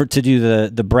then to do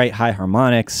the bright high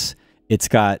harmonics, it's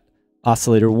got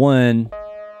oscillator 1.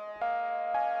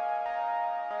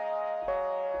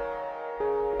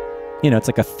 You know, it's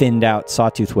like a thinned out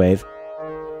sawtooth wave.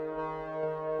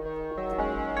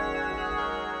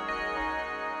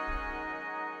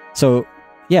 So,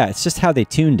 yeah, it's just how they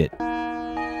tuned it.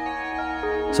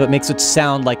 So it makes it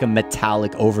sound like a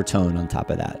metallic overtone on top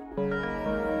of that.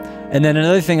 And then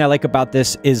another thing I like about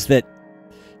this is that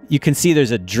you can see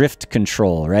there's a drift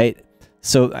control, right?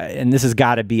 So, and this has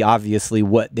got to be obviously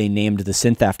what they named the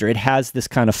synth after. It has this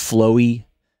kind of flowy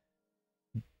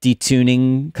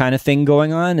detuning kind of thing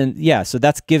going on. And yeah, so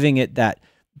that's giving it that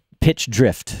pitch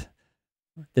drift.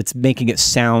 That's making it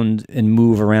sound and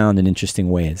move around in interesting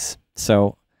ways.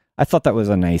 So I thought that was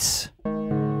a nice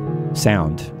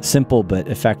sound. Simple but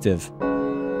effective.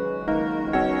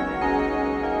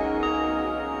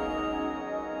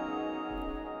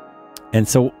 And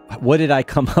so what did I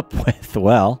come up with?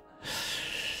 Well,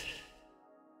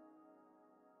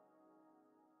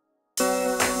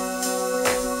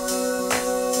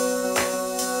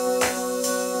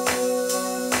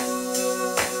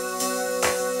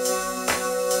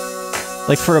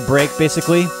 like for a break,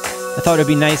 basically, I thought it would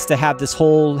be nice to have this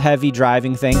whole heavy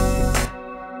driving thing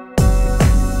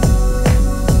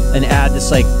and add this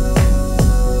like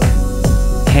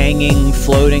hanging,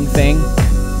 floating thing.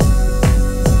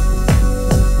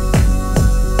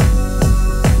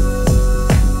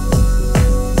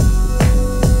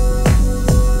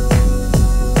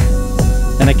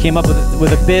 And I came up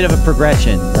with a bit of a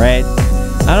progression, right?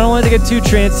 I don't want to get too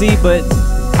trancy, but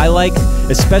I like,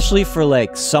 especially for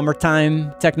like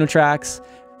summertime techno tracks,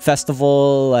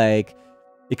 festival, like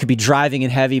it could be driving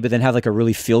and heavy, but then have like a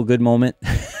really feel good moment.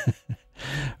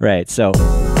 Right, so.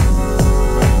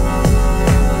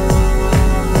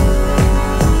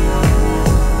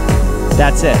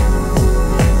 That's it.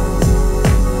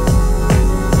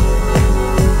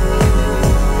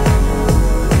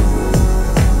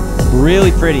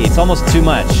 Really pretty. It's almost too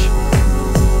much.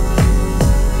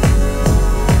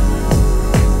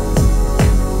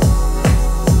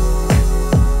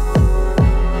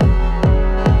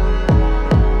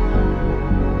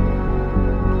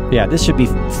 Yeah, this should be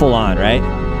full on, right?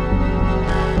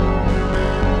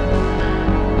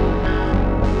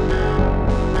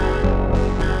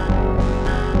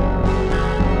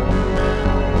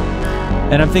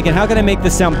 And I'm thinking, how can I make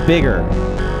this sound bigger?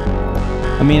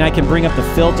 I mean, I can bring up the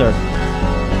filter.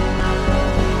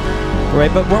 Right,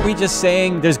 but weren't we just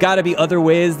saying there's got to be other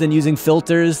ways than using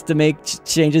filters to make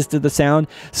changes to the sound?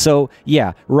 So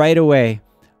yeah, right away,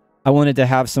 I wanted to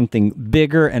have something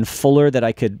bigger and fuller that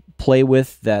I could play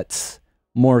with that's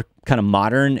more kind of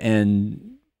modern and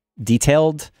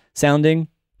detailed sounding.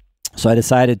 So I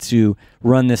decided to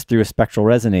run this through a spectral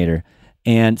resonator.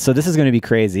 And so this is going to be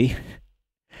crazy.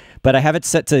 But I have it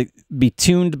set to be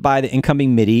tuned by the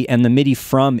incoming MIDI, and the MIDI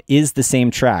from is the same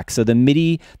track. So the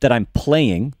MIDI that I'm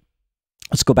playing,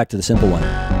 let's go back to the simple one,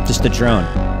 just the drone.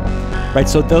 Right,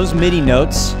 so those MIDI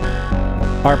notes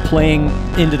are playing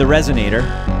into the resonator.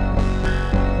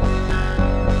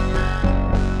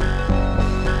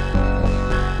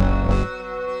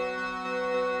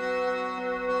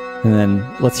 And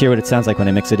then let's hear what it sounds like when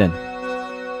I mix it in.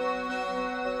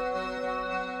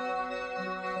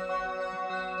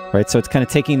 Right, so it's kind of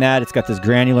taking that, it's got this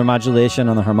granular modulation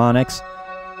on the harmonics.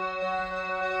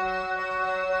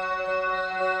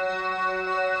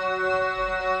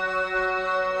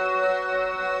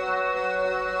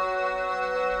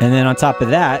 And then on top of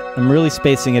that, I'm really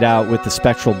spacing it out with the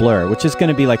spectral blur, which is going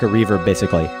to be like a reverb,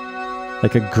 basically.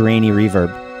 Like a grainy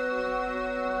reverb.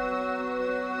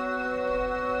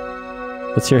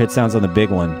 Let's hear how it sounds on the big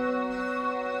one.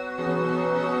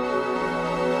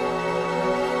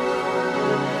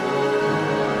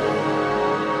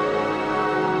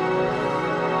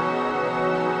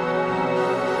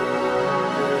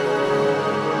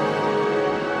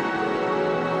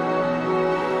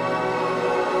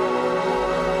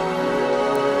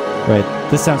 Right,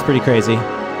 this sounds pretty crazy.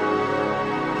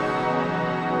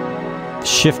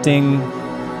 Shifting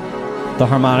the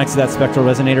harmonics of that spectral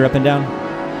resonator up and down.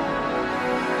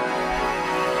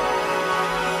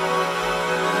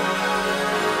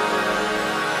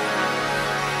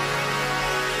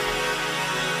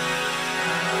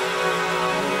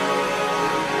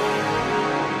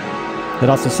 It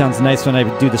also sounds nice when I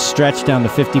do the stretch down to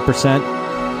 50%.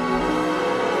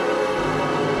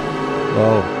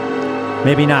 Whoa,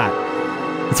 maybe not.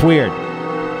 It's weird.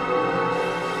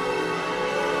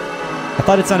 I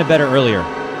thought it sounded better earlier.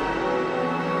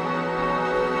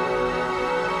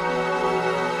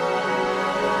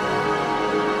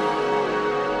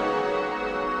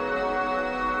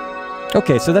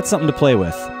 Okay, so that's something to play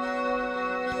with.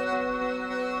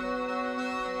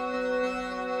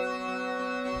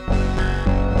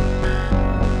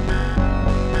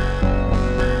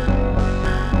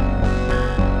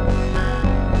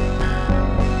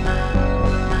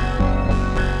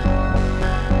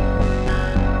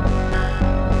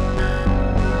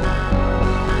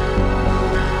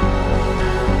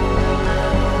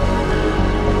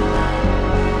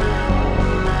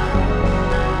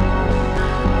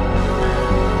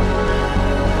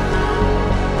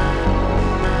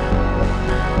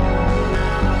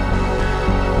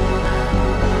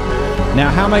 Now,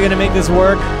 how am I going to make this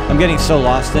work? I'm getting so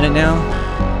lost in it now.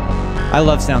 I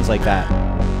love sounds like that.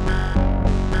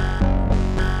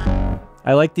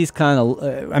 I like these kind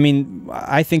of, I mean,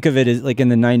 I think of it as like in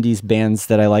the 90s bands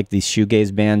that I like, these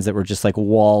shoegaze bands that were just like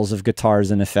walls of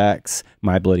guitars and effects.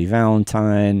 My Bloody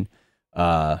Valentine,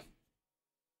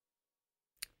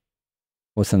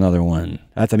 What's another one?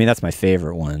 I mean, that's my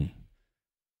favorite one.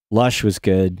 Lush was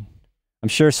good. I'm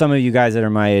sure some of you guys that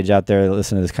are my age out there that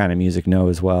listen to this kind of music know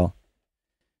as well.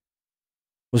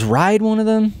 Was Ride one of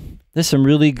them? There's some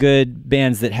really good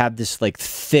bands that have this like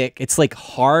thick, it's like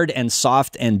hard and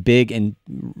soft and big and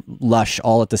lush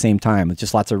all at the same time with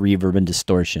just lots of reverb and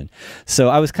distortion. So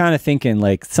I was kind of thinking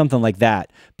like something like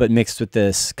that, but mixed with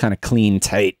this kind of clean,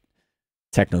 tight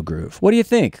techno groove. What do you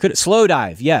think? Could it Slow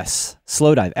Dive? Yes.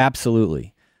 Slow Dive,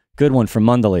 absolutely. Good one from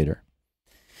Mundulator.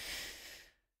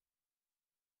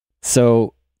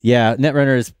 So yeah,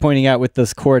 Netrunner is pointing out with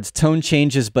those chords, tone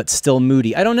changes but still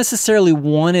moody. I don't necessarily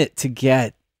want it to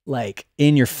get like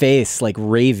in your face, like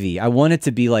ravey. I want it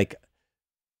to be like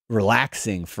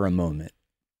relaxing for a moment.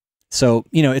 So,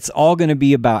 you know, it's all going to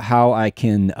be about how I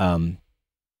can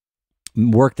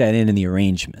work that in the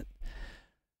arrangement.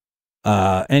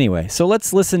 Anyway, so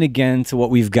let's listen again to what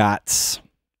we've got.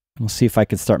 We'll see if I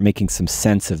can start making some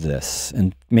sense of this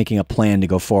and making a plan to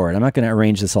go forward. I'm not going to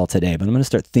arrange this all today, but I'm going to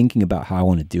start thinking about how I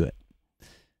want to do it.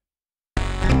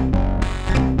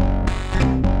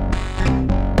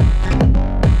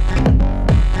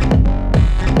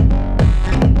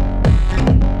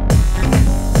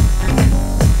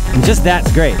 And just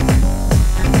that's great.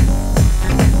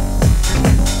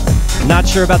 Not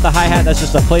sure about the hi-hat. That's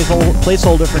just a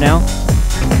placeholder for now.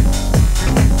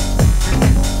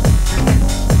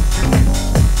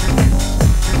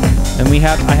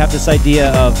 And I have this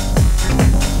idea of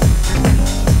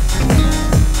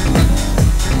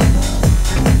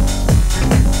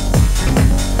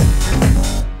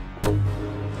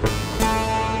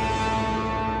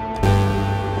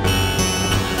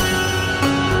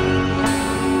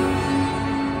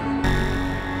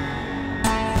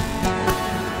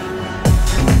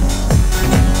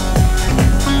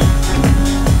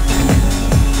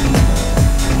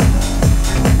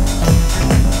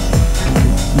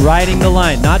riding the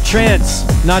line, not trance,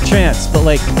 but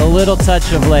like a little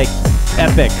touch of like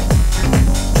epic.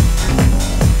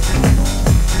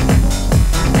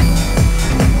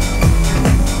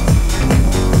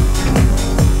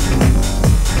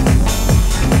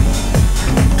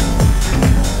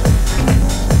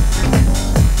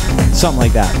 Something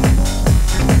like that.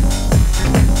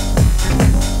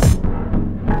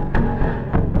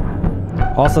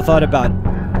 Also thought about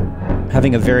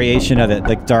having a variation of it,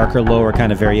 like darker, lower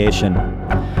kind of variation,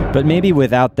 but maybe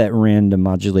without that random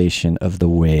modulation of the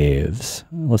waves.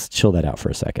 Let's chill that out for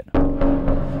a second.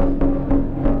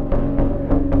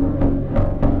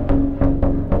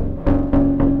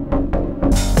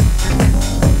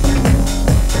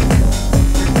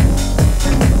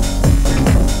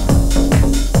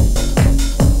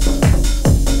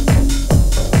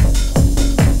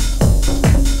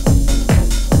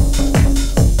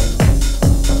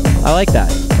 I like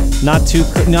that. Not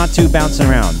too bouncing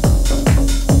around.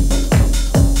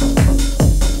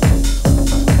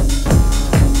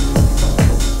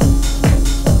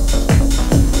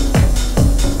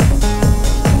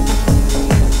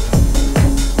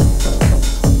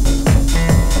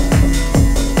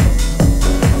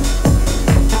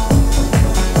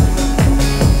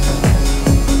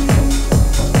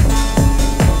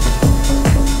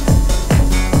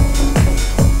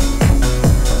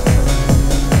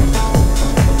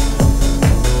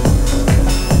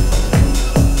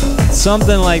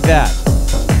 Something like that.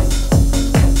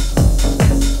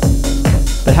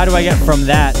 But how do I get from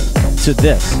that to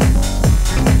this?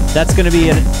 That's going to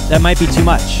be, that might be too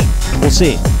much. We'll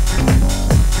see.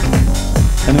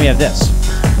 And then we have this.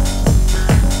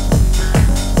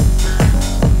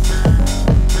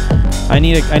 I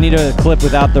need a clip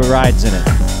without the rides in it.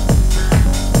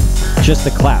 Just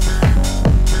the clap.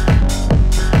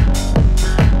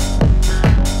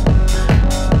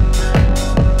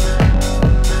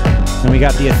 And we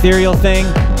got the ethereal thing.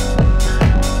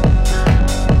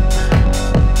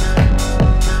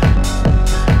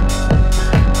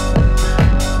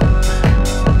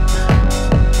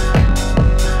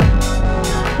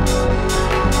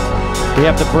 We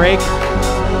have the break.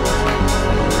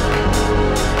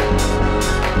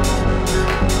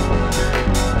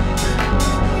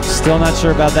 Still not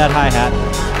sure about that hi-hat.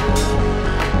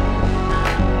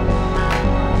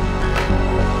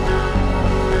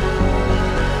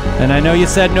 And I know you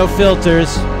said no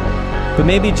filters, but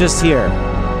maybe just here.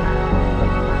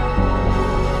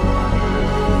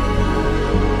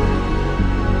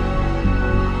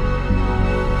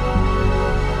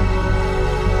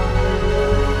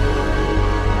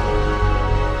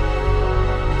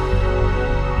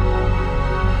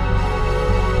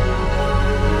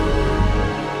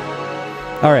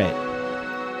 All right.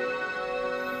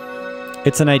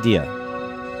 It's an idea.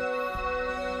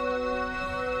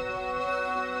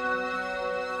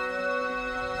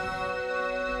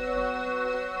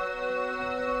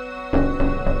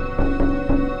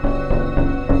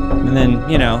 and then,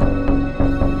 you know,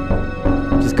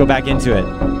 just go back into it.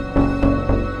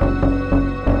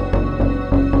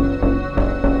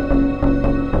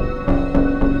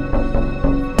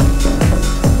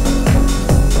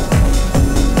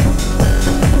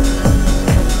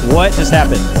 What just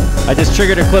happened? I just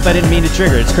triggered a clip I didn't mean to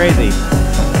trigger. It's crazy.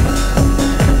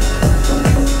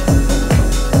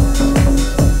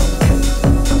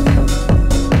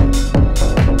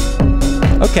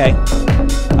 Okay,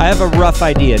 I have a rough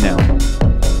idea now.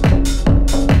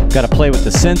 Got to play with the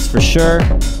synths for sure.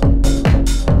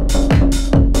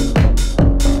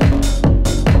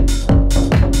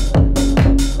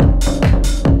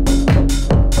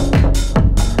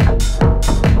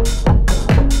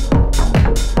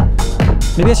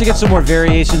 Maybe I should get some more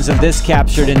variations of this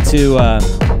captured into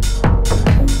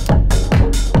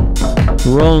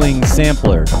rolling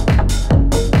sampler.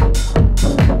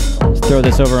 Let's throw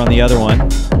this over on the other one.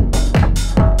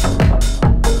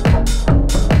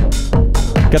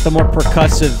 Got the more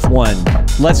percussive one,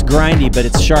 less grindy, but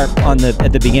it's sharp on the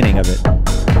at the beginning of it.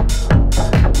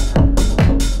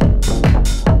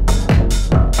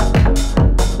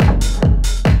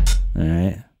 All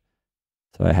right,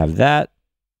 so I have that.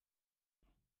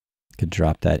 Could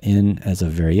drop that in as a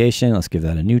variation. Let's give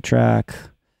that a new track.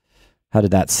 How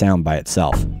did that sound by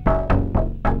itself?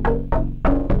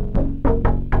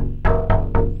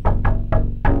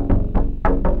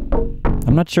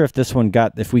 I'm not sure if this one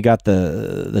if we got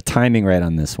the timing right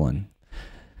on this one.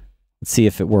 Let's see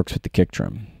if it works with the kick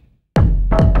drum.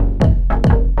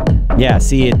 Yeah,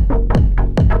 see it.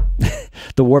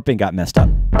 The warping got messed up.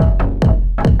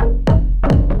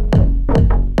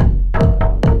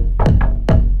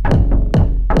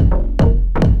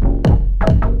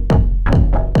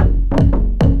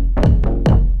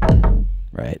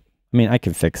 Right. I mean, I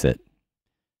can fix it.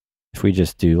 If we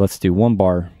just do, let's do one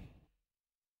bar.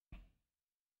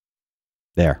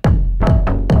 There.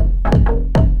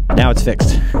 Now it's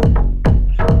fixed.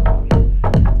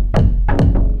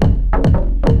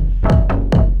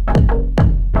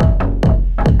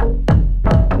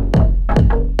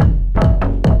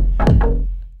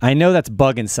 I know that's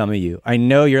bugging some of you. I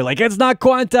know you're like, it's not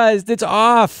quantized, it's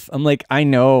off. I'm like, I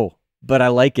know, but I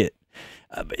like it.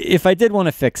 If I did want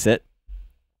to fix it,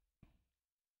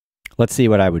 let's see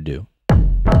what I would do.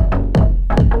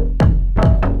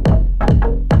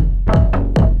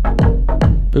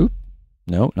 Oop.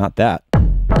 No, not that.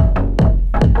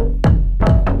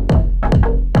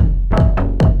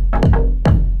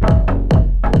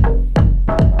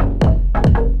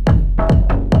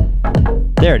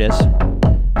 There it is.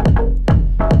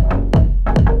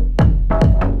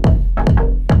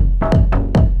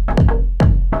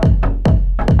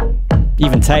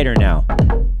 Even tighter now,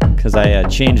 because I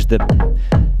changed the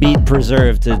beat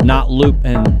preserve to not loop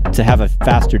and to have a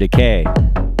faster decay.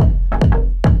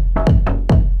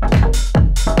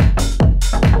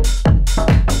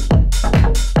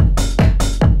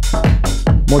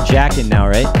 More jacking now,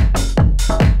 right?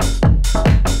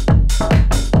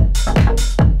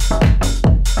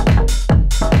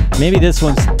 Maybe this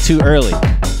one's too early.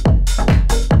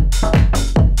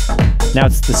 Now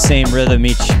it's the same rhythm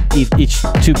each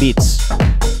 2 beats.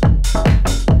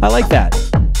 I like that.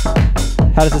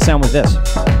 How does it sound with this?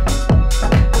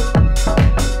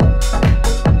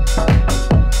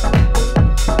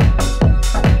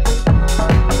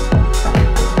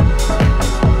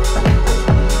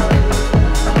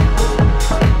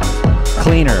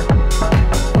 Cleaner.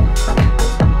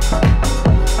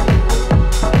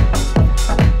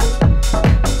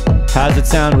 How does it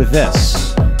sound with this?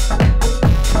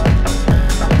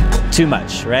 Too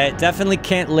much, right? Definitely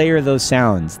can't layer those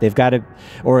sounds. They've got to,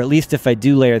 or at least if I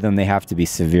do layer them, they have to be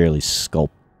severely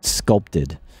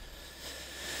sculpted.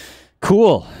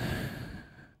 Cool.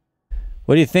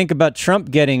 What do you think about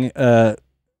Trump getting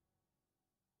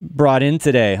brought in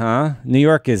today, huh? New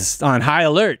York is on high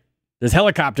alert. There's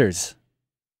helicopters.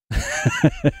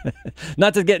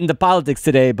 Not to get into politics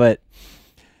today, but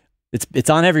it's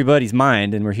on everybody's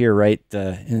mind, and we're here right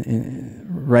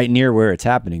right near where it's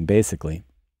happening, basically.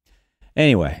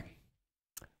 Anyway,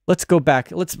 let's go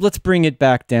back. Let's bring it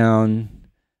back down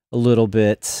a little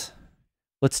bit.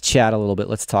 Let's chat a little bit.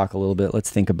 Let's talk a little bit. Let's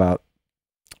think about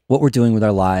what we're doing with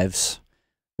our lives.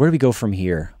 Where do we go from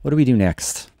here? What do we do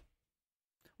next?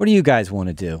 What do you guys want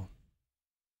to do?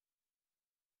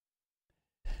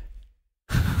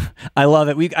 I love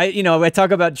it. I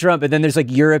talk about Trump, and then there's like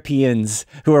Europeans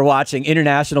who are watching,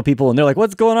 international people, and they're like,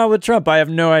 "What's going on with Trump? I have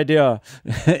no idea."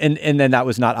 and then that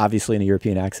was not obviously in a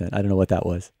European accent. I don't know what that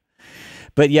was.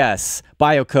 But yes,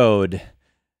 Biocode.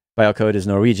 Biocode is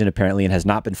Norwegian apparently and has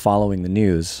not been following the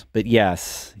news. But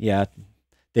yes, yeah,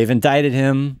 they've indicted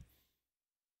him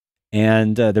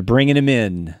and they're bringing him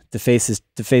in to face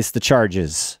the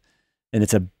charges, and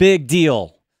it's a big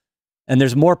deal. And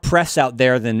there's more press out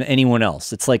there than anyone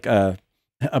else. It's like a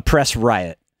press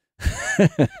riot.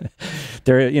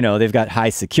 They've got high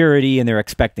security, and they're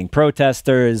expecting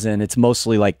protesters, and it's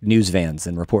mostly like news vans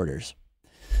and reporters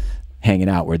hanging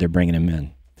out where they're bringing him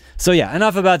in. So yeah,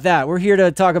 enough about that. We're here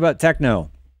to talk about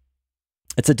techno.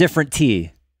 It's a different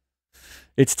tea.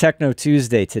 It's Techno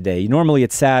Tuesday today. Normally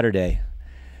it's Saturday,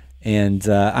 and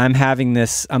I'm having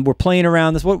this. We're playing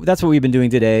around this. That's what we've been doing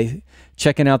today,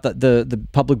 checking out the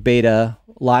public beta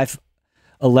live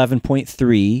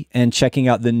 11.3 and checking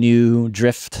out the new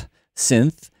Drift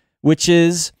synth, which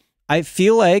is, I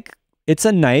feel like it's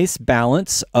a nice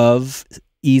balance of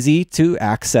easy to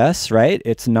access, right?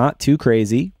 It's not too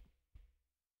crazy.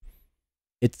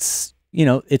 It's,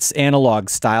 it's analog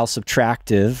style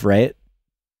subtractive, right?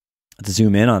 Let's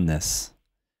zoom in on this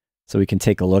so we can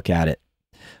take a look at it.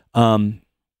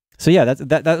 So yeah,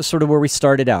 that was sort of where we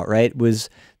started out, right? Was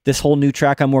this whole new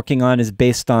track I'm working on is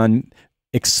based on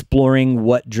exploring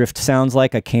what drift sounds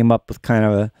like. I came up with kind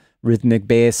of a rhythmic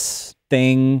bass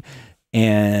thing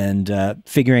and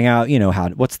figuring out,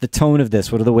 what's the tone of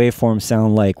this? What do the waveforms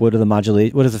sound like? What does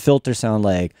the filter sound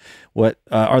like? What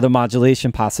are the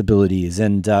modulation possibilities?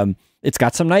 And it's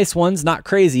got some nice ones, not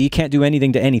crazy. You can't do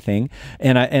anything to anything.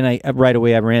 And I right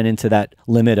away I ran into that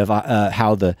limit of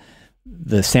how the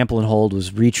sample and hold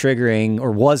was re-triggering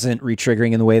or wasn't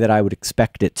re-triggering in the way that I would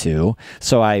expect it to.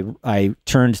 So I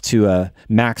turned to a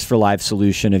Max for Live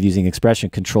solution of using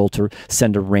expression control to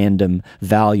send a random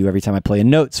value every time I play a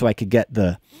note, so I could get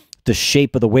the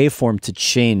shape of the waveform to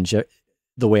change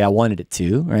the way I wanted it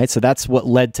to, right? So that's what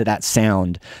led to that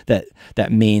sound,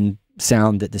 that main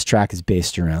sound that this track is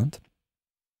based around.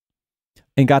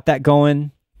 And got that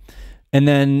going. And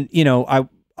then,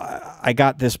 I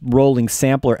got this rolling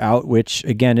sampler out, which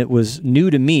again, it was new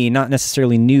to me, not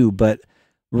necessarily new, but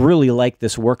really like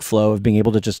this workflow of being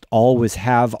able to just always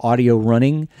have audio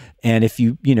running. And if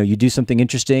you do something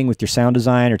interesting with your sound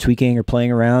design or tweaking or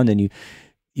playing around, and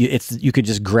you could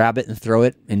just grab it and throw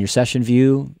it in your session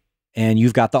view, and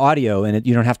you've got the audio, and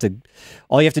you don't have to,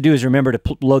 all you have to do is remember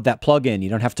to load that plugin. You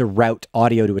don't have to route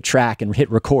audio to a track and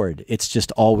hit record. It's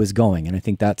just always going. And I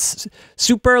think that's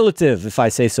superlative, if I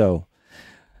say so.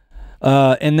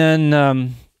 And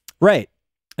then, right.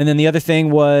 And then the other thing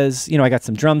was, I got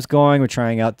some drums going. We're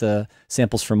trying out the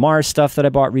samples from Mars stuff that I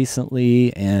bought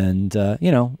recently. And,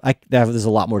 there's a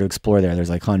lot more to explore there. There's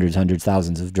like hundreds,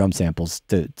 thousands of drum samples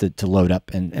to load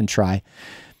up and try.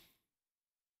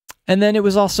 And then it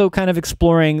was also kind of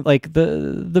exploring like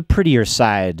the prettier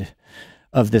side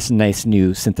of this nice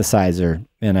new synthesizer.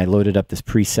 And I loaded up this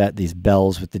preset, these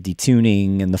bells with the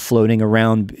detuning and the floating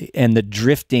around and the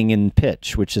drifting in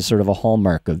pitch, which is sort of a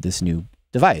hallmark of this new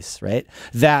device, right?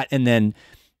 That, and then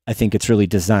I think it's really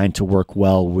designed to work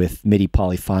well with MIDI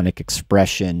polyphonic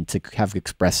expression to have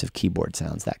expressive keyboard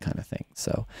sounds, that kind of thing.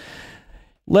 So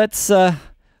let's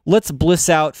bliss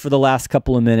out for the last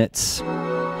couple of minutes.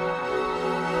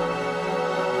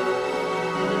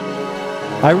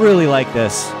 I really like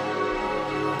this.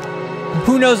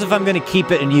 Who knows if I'm going to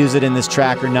keep it and use it in this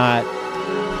track or not.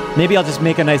 Maybe I'll just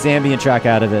make a nice ambient track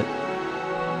out of it.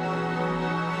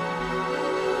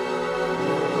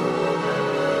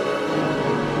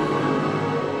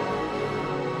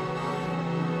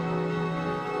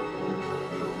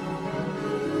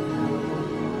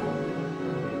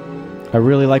 I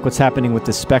really like what's happening with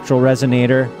the spectral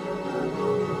resonator.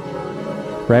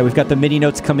 Right, we've got the MIDI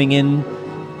notes coming in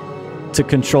to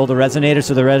control the resonator,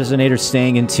 so the resonator's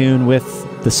staying in tune with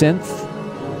the synth.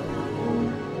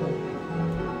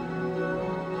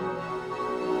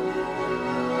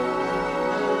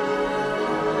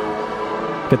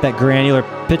 Got that granular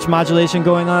pitch modulation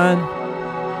going on.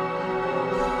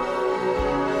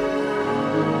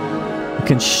 You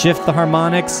can shift the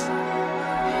harmonics.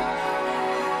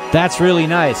 That's really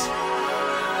nice.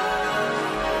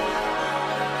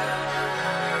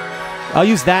 I'll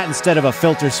use that instead of a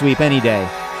filter sweep any day.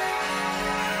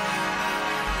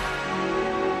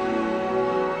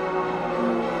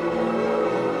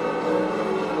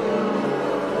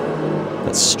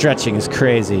 That stretching is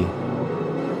crazy.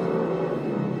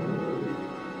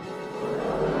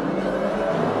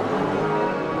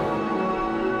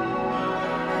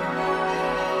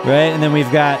 Right, and then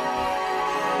we've got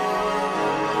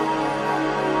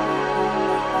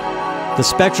the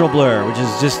spectral blur, which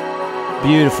is just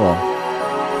beautiful.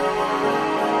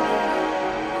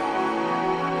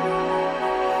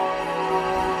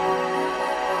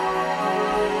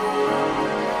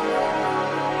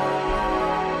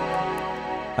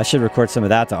 I should record some of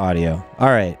that to audio. All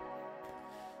right.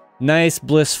 Nice,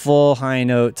 blissful high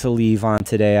note to leave on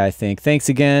today, I think. Thanks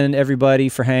again, everybody,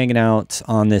 for hanging out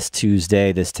on this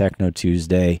Tuesday, this Techno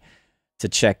Tuesday, to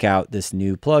check out this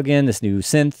new plugin, this new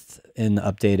synth in the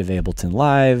update of Ableton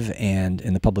Live and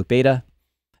in the public beta.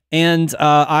 And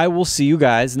I will see you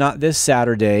guys, not this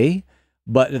Saturday,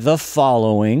 but the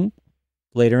following,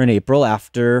 later in April,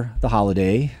 after the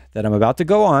holiday that I'm about to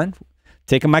go on.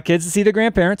 Taking my kids to see their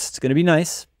grandparents. It's going to be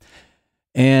nice.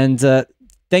 And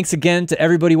thanks again to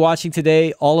everybody watching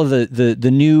today, all of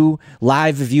the new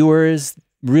live viewers.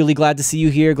 Really glad to see you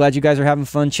here. Glad you guys are having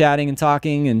fun chatting and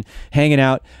talking and hanging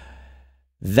out.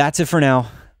 That's it for now.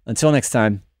 Until next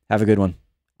time, have a good one.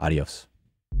 Adios.